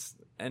think this,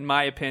 in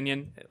my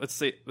opinion, let's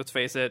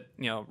face it,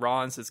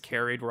 Rollins has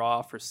carried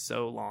Raw for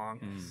so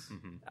long.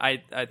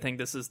 I think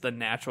this is the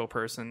natural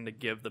person to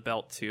give the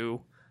belt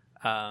to.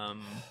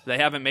 They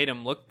haven't made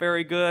him look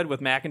very good, with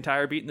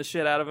McIntyre beating the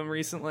shit out of him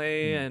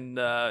recently, and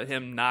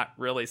him not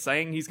really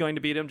saying he's going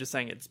to beat him, just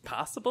saying it's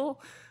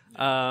possible.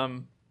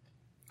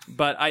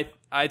 But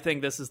I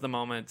think this is the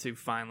moment to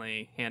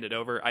finally hand it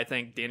over. I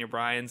think Daniel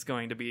Bryan's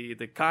going to be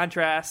the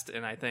contrast,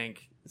 and I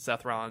think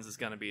Seth Rollins is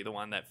going to be the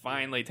one that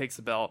finally takes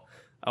the belt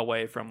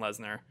away from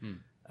Lesnar.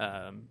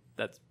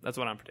 That's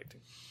what I'm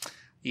predicting.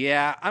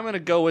 Yeah, I'm going to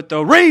go with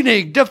the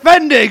reigning,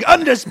 defending,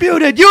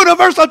 undisputed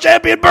Universal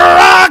Champion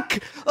Brock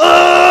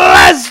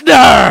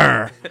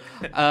Lesnar.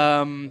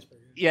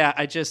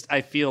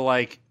 I feel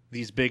like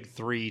these big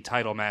 3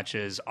 title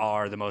matches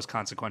are the most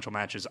consequential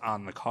matches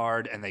on the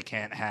card, and they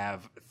can't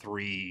have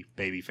 3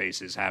 baby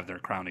faces have their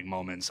crowning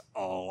moments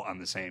all on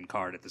the same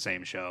card at the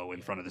same show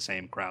in front of the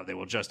same crowd. They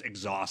will just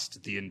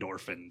exhaust the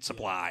endorphin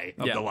supply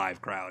of the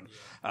live crowd.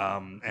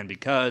 And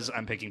because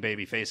I'm picking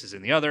baby faces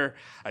in the other,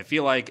 I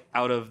feel like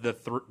out of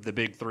the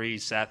big 3,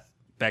 Seth,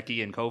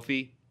 Becky, and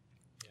Kofi,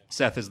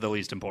 Seth is the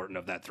least important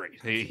of that 3.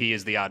 He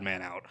is the odd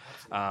man out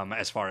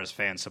as far as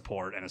fan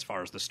support and as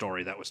far as the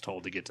story that was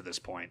told to get to this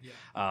point.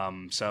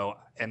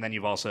 And then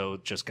you've also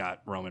just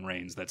got Roman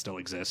Reigns that still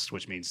exists,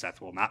 which means Seth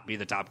will not be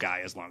the top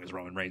guy as long as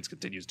Roman Reigns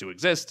continues to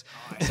exist.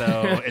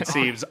 So it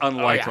seems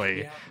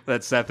unlikely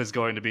that Seth is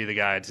going to be the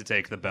guy to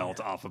take the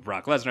belt off of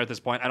Brock Lesnar at this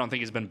point. I don't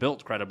think he's been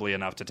built credibly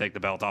enough to take the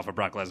belt off of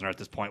Brock Lesnar at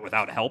this point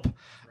without help.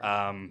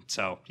 I'm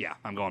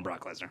going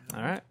Brock Lesnar.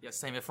 All right. Yeah,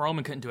 same. If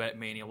Roman couldn't do it at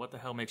Mania, what the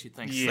hell makes you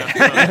think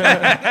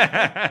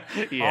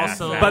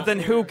Also, Seth? but then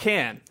who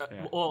can?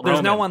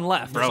 There's no one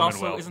left.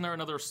 Isn't there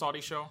another Saudi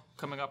show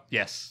coming up?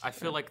 Yes. I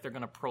feel like they're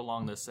going to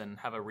prolong this and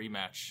have a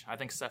rematch. I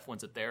think Seth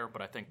wins it there,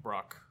 but I think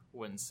Brock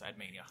wins at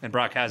Mania. And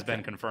Brock has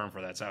been confirmed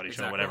for that Saudi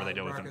show, whatever they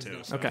do with him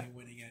too. Okay.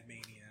 Winning at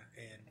Mania,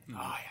 and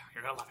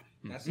you're gonna love it.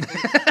 That's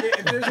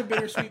if there's a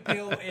bittersweet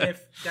pill,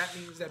 if that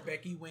means that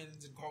Becky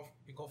wins and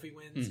Kofi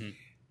wins.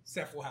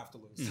 Seth will have to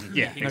lose.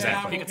 Yeah,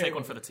 exactly. He can take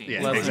one for the team.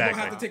 Yeah,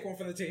 exactly. He'll have to take one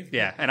for the team.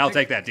 Yeah, and I'll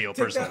take that deal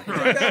personally.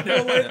 Take that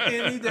bullet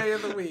any day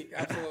of the week.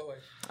 Absolutely.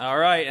 All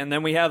right, and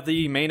then we have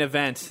the main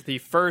event, the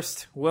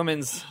first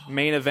women's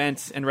main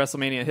event in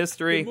WrestleMania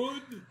history.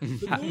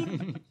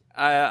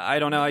 I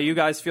don't know how you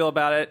guys feel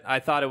about it. I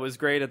thought it was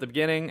great at the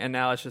beginning, and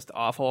now it's just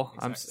awful.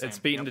 It's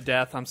beaten to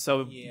death. I'm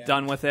so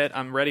done with it.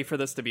 I'm ready for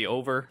this to be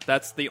over.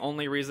 That's the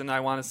only reason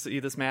I want to see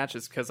this match,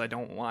 is because I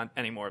don't want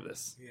any more of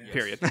this.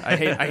 Period. I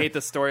hate the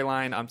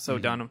storyline. I'm so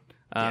done.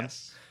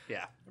 Yes.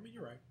 Yeah. I mean,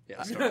 you're right.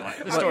 Yeah,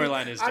 the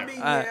storyline is different.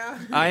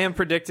 I am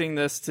predicting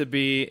this to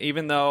be,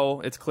 even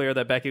though it's clear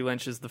that Becky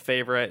Lynch is the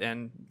favorite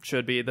and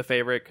should be the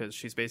favorite because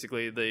she's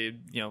basically the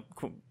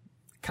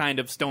kind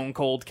of Stone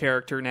Cold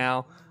character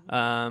now.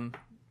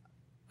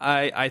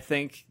 I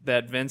think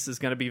that Vince is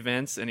going to be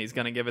Vince, and he's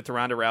going to give it to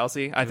Ronda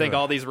Rousey. I think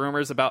all these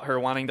rumors about her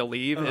wanting to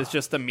leave is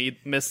just to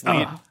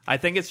mislead. I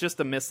think it's just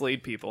to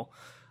mislead people.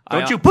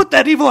 Don't you put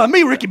that evil on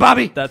me, Ricky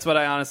Bobby. That's what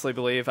I honestly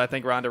believe. I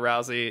think Ronda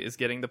Rousey is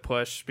getting the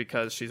push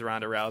because she's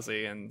Ronda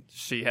Rousey, and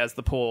she has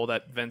the pull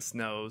that Vince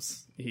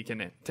knows he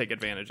can take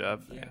advantage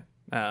of.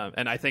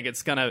 And I think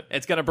it's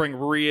gonna bring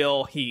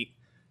real heat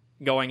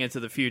going into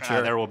the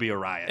future. There will be a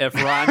riot. If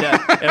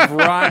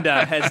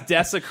Ronda has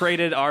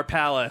desecrated our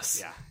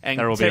palace and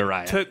there will be a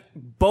riot. Took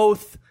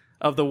both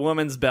of the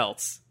women's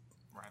belts,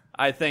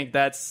 I think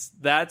that's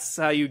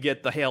how you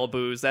get the hail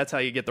boos. That's how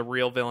you get the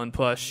real villain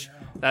push.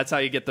 That's how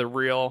you get the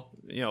real,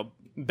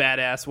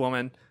 badass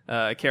woman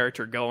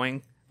character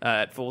going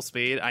at full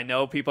speed. I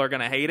know people are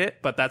going to hate it,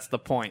 but that's the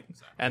point.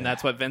 And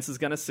that's what Vince is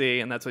going to see,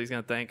 and that's what he's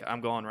going to think.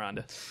 I'm going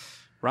Ronda.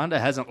 Ronda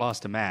hasn't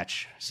lost a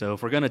match. So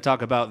if we're going to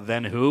talk about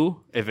then who,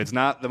 if it's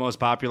not the most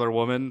popular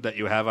woman that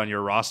you have on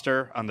your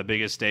roster on the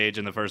biggest stage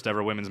in the first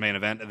ever women's main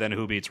event, then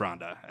who beats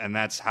Ronda? And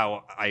that's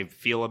how I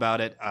feel about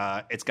it.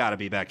 It's got to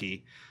be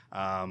Becky.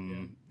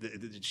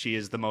 She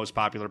is the most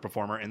popular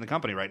performer in the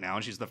company right now,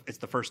 and it's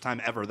the first time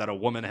ever that a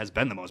woman has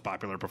been the most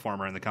popular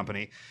performer in the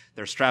company.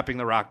 They're strapping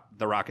the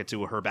rocket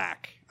to her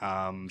back.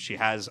 She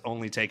has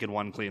only taken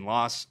one clean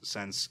loss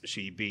since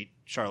she beat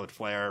Charlotte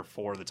Flair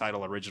for the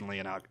title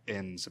originally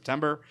in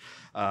September.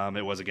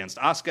 It was against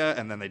Asuka,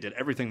 and then they did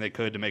everything they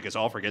could to make us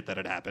all forget that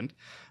it happened.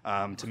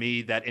 To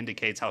me, that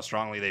indicates how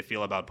strongly they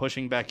feel about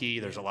pushing Becky.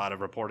 There's a lot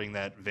of reporting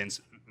that Vince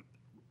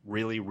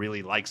really,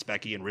 really likes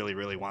Becky and really,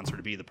 really wants her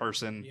to be the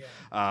person.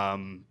 Yeah.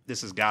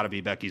 This has got to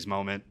be Becky's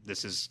moment.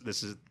 This is.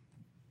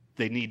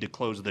 They need to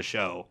close the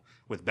show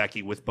with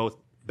Becky with both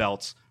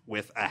belts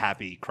with a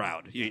happy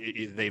crowd.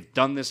 They've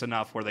done this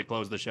enough where they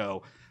close the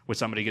show with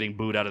somebody getting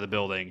booed out of the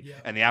building,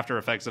 and the after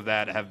effects of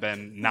that have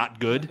been not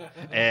good.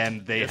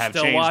 And they have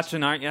still changed,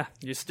 watching, aren't you?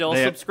 You're still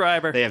a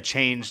subscriber. They have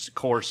changed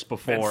course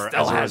before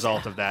as a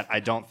result of that.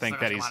 I don't think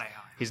that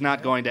he's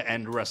not going to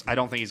end. I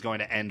don't think he's going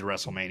to end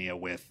WrestleMania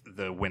with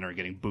the winner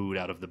getting booed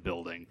out of the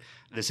building.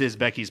 This is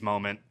Becky's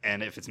moment,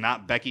 and if it's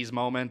not Becky's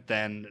moment,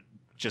 then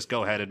just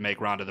go ahead and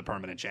make Ronda the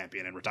permanent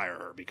champion and retire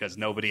her, because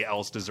nobody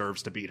else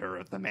deserves to beat her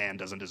if the man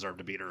doesn't deserve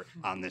to beat her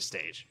on this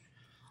stage.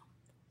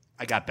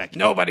 I got Becky.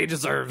 Nobody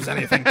deserves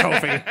anything,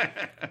 Kofi.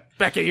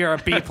 Becky, you're a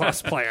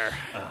B-plus player.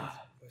 Got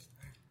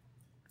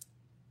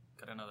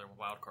another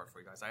wild card for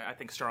you guys. I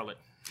think Charlotte.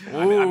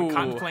 I'm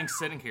contemplating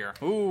sitting here.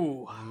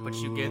 Ooh. But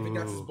you get... I think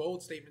that's his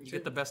bold statement, You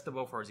get the best of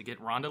both worlds. You get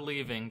Ronda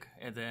leaving,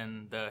 and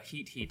then the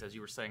heat, as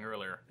you were saying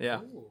earlier.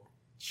 Yeah. Ooh.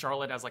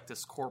 Charlotte has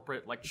this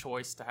corporate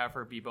choice to have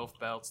her be both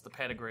belts, the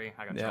pedigree.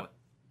 I got Charlotte.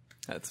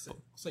 I'll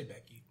say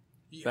Becky.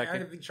 Becky.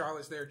 I think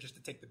Charlotte's there just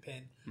to take the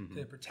pin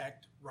to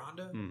protect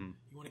Ronda. You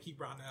want to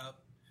keep Ronda up,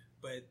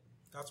 but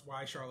that's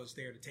why Charlotte's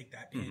there to take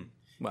that pin.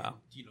 Wow.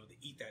 And, to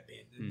eat that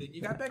pin. And then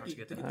you got Becky to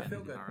get the feel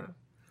good.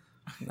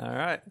 All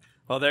right.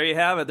 Well, there you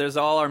have it. There's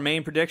all our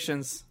main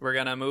predictions. We're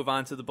going to move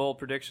on to the bold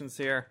predictions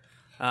here.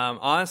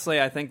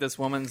 Honestly, I think this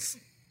woman's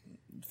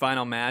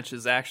final match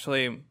is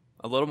actually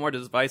a little more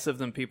divisive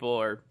than people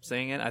are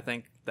saying it. I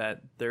think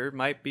that there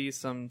might be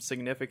some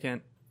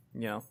significant,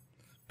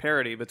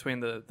 parity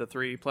between the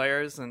three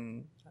players,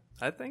 and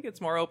I think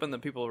it's more open than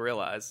people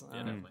realize.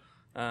 Yeah, definitely.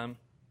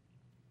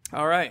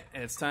 All right,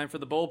 it's time for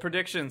the bold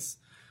predictions.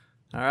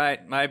 All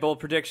right, my bold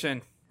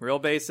prediction, real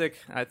basic.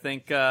 I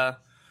think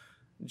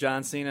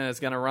John Cena is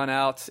going to run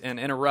out and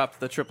interrupt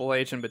the Triple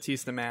H and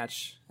Batista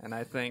match, and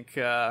I think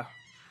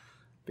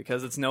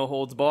because it's no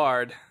holds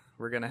barred,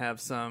 we're going to have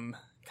some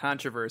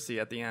controversy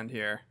at the end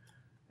here.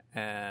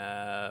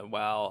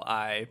 While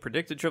I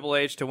predicted Triple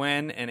H to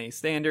win in a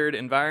standard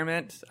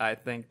environment, I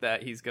think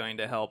that he's going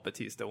to help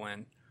Batista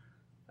win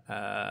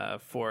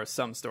for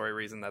some story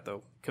reason that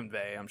they'll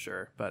convey, I'm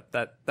sure. But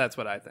that's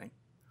what I think.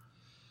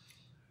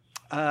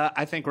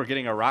 I think we're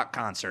getting a rock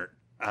concert.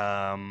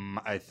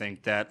 I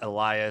think that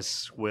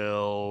Elias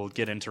will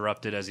get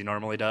interrupted as he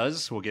normally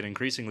does. Will get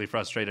increasingly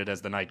frustrated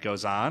as the night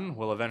goes on.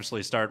 Will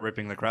eventually start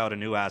ripping the crowd a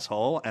new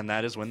asshole, and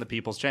that is when the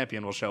People's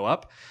Champion will show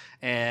up.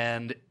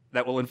 And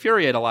that will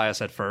infuriate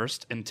Elias at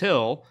first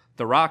until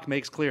The Rock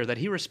makes clear that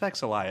he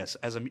respects Elias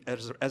as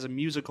a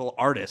musical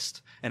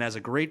artist and as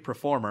a great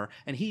performer,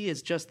 and he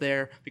is just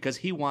there because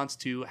he wants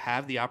to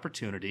have the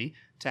opportunity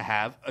to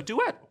have a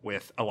duet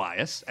with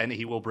Elias, and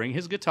he will bring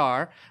his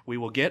guitar. We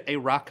will get a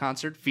rock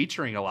concert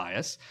featuring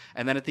Elias,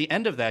 and then at the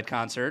end of that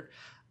concert,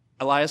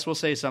 Elias will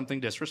say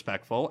something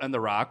disrespectful, and The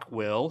Rock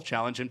will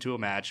challenge him to a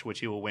match, which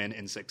he will win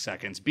in 6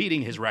 seconds,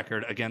 beating his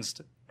record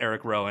against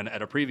Eric Rowan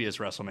at a previous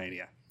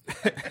WrestleMania.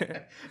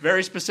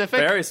 Very specific,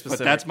 but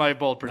that's my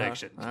bold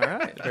prediction. All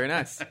right, very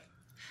nice.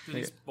 Do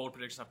these bold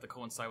predictions have to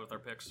coincide with our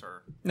picks,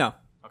 or no?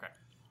 Okay,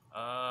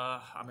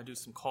 I'm gonna do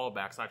some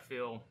callbacks. I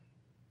feel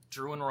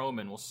Drew and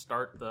Roman will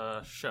start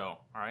the show.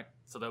 All right,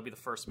 so that'll be the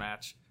first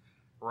match.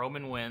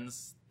 Roman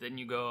wins, then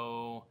you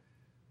go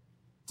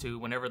to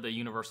whenever the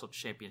Universal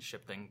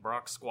Championship thing.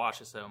 Brock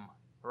squashes him.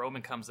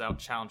 Roman comes out,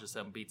 challenges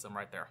him, beats him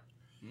right there.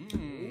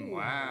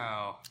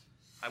 Wow.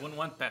 I wouldn't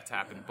want that to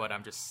happen, but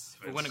I'm just...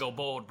 We're going to go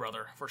bold,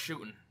 brother. We're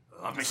shooting.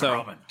 Love me some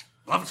Roman.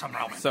 Love some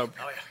Roman.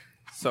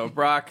 So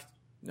Brock...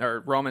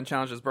 Or Roman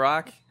challenges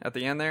Brock at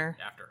the end there?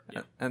 After,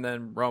 yeah. And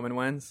then Roman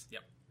wins?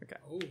 Yep. Okay.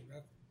 Oh,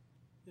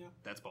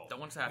 that's bold. Don't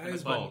want it to happen. That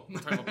is bold. We're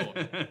talking about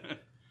bold.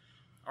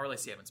 Or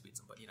Lacey Evans beats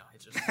him, but,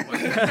 it's just...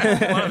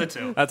 one of the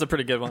two. That's a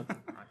pretty good one.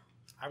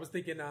 I was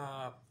thinking,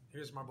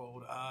 here's my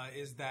bold,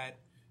 is that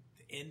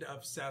the end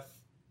of Seth,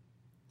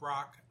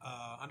 Brock,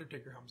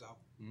 Undertaker comes out.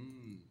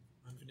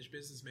 Unfinished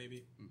business,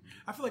 maybe.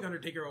 I feel like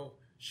Undertaker will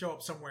show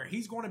up somewhere.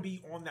 He's going to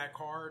be on that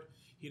card.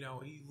 He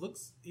actually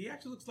looks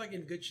like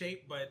in good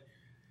shape, but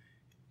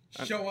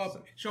show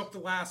up the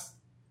last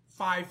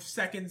 5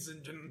 seconds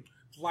and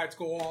lights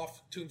go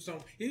off,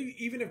 Tombstone.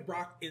 Even if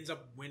Brock ends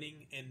up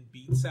winning and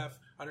beats Seth,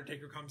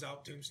 Undertaker comes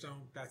out,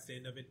 Tombstone, that's the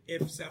end of it.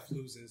 If Seth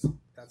loses,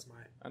 that's my...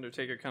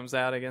 Undertaker comes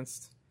out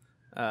against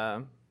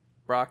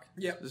Brock?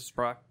 Yep. This is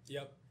Brock?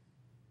 Yep.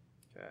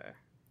 Okay.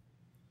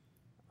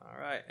 All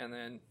right, and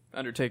then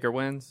Undertaker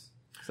wins?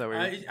 Is that what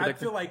I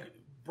feel like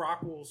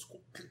Brock will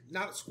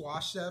not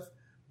squash Seth,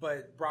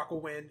 but Brock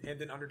will win, and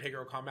then Undertaker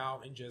will come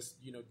out and just,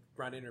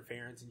 run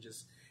interference and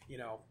just,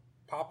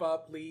 pop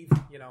up, leave,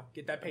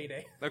 get that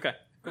payday. Okay.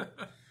 All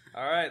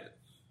right.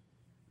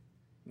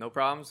 No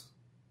problems?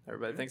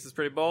 Everybody thinks it's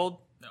pretty bold?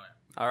 No.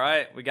 All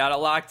right, we got it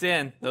locked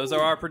in. Those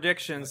are our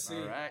predictions. All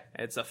right.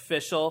 It's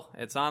official.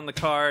 It's on the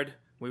card.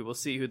 We will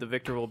see who the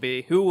victor will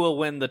be. Who will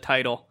win the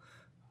title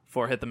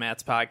for Hit the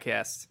Mats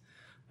podcast?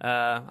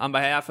 On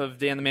behalf of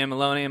Dan the Man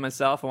Maloney and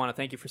myself, I want to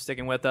thank you for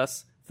sticking with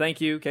us. Thank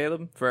you,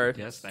 Caleb, for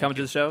coming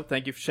to the show.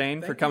 Thank you,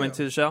 Shane, for coming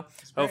to the show.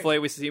 Hopefully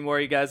we see more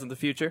of you guys in the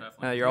future.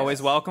 You're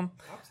always welcome.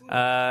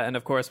 And,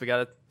 of course, we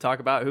got to talk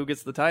about who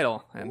gets the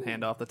title and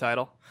hand off the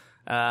title.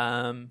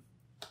 It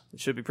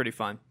should be pretty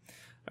fun.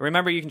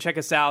 Remember, you can check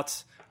us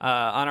out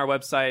on our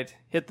website,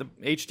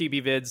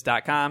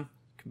 hdbvids.com.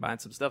 Combine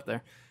some stuff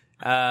there.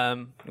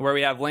 Where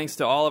we have links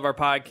to all of our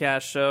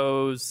podcast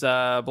shows,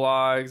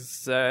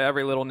 blogs,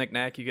 every little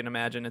knickknack you can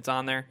imagine. It's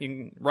on there. You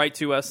can write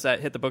to us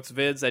at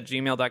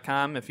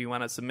hitthebooksvids@gmail.com if you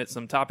want to submit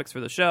some topics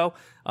for the show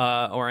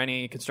or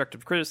any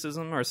constructive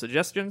criticism or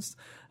suggestions.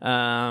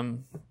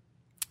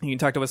 You can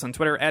talk to us on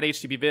Twitter at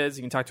HTBVids.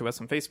 You can talk to us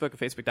on Facebook at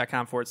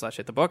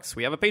facebook.com/hitthebooks.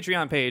 We have a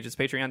Patreon page. It's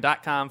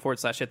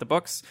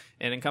patreon.com/hitthebooks.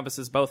 It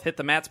encompasses both Hit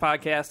the Mats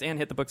podcast and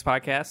Hit the Books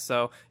podcast.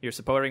 So you're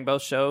supporting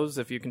both shows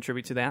if you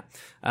contribute to that.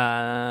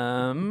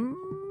 I'm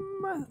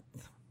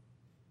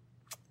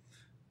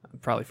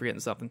probably forgetting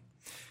something.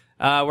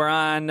 We're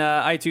on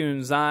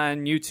iTunes,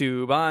 on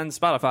YouTube, on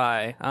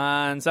Spotify,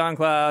 on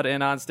SoundCloud,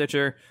 and on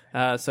Stitcher.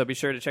 So be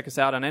sure to check us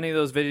out on any of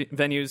those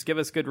venues. Give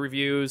us good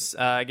reviews.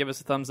 Give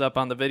us a thumbs up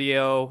on the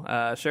video.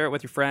 Share it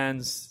with your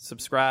friends.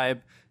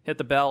 Subscribe. Hit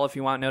the bell if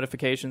you want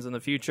notifications in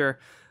the future.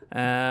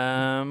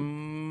 Yeah,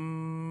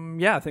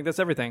 I think that's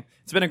everything.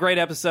 It's been a great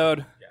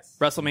episode. Yes.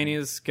 WrestleMania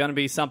is going to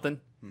be something.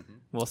 Mm-hmm.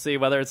 We'll see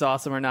whether it's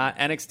awesome or not.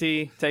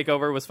 NXT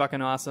TakeOver was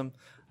fucking awesome.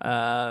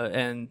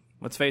 And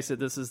let's face it,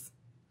 this is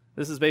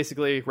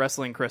basically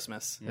wrestling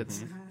Christmas.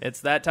 Mm-hmm.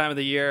 It's that time of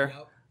the year.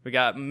 Yep. We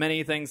got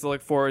many things to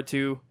look forward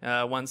to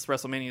once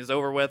WrestleMania is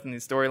over with and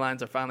these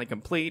storylines are finally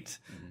complete.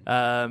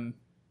 Mm-hmm.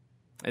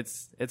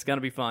 It's going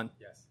to be fun.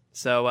 Yes.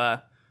 So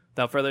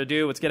without further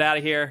ado, let's get out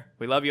of here.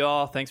 We love you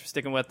all. Thanks for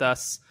sticking with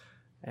us.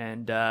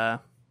 And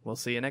we'll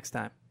see you next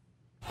time.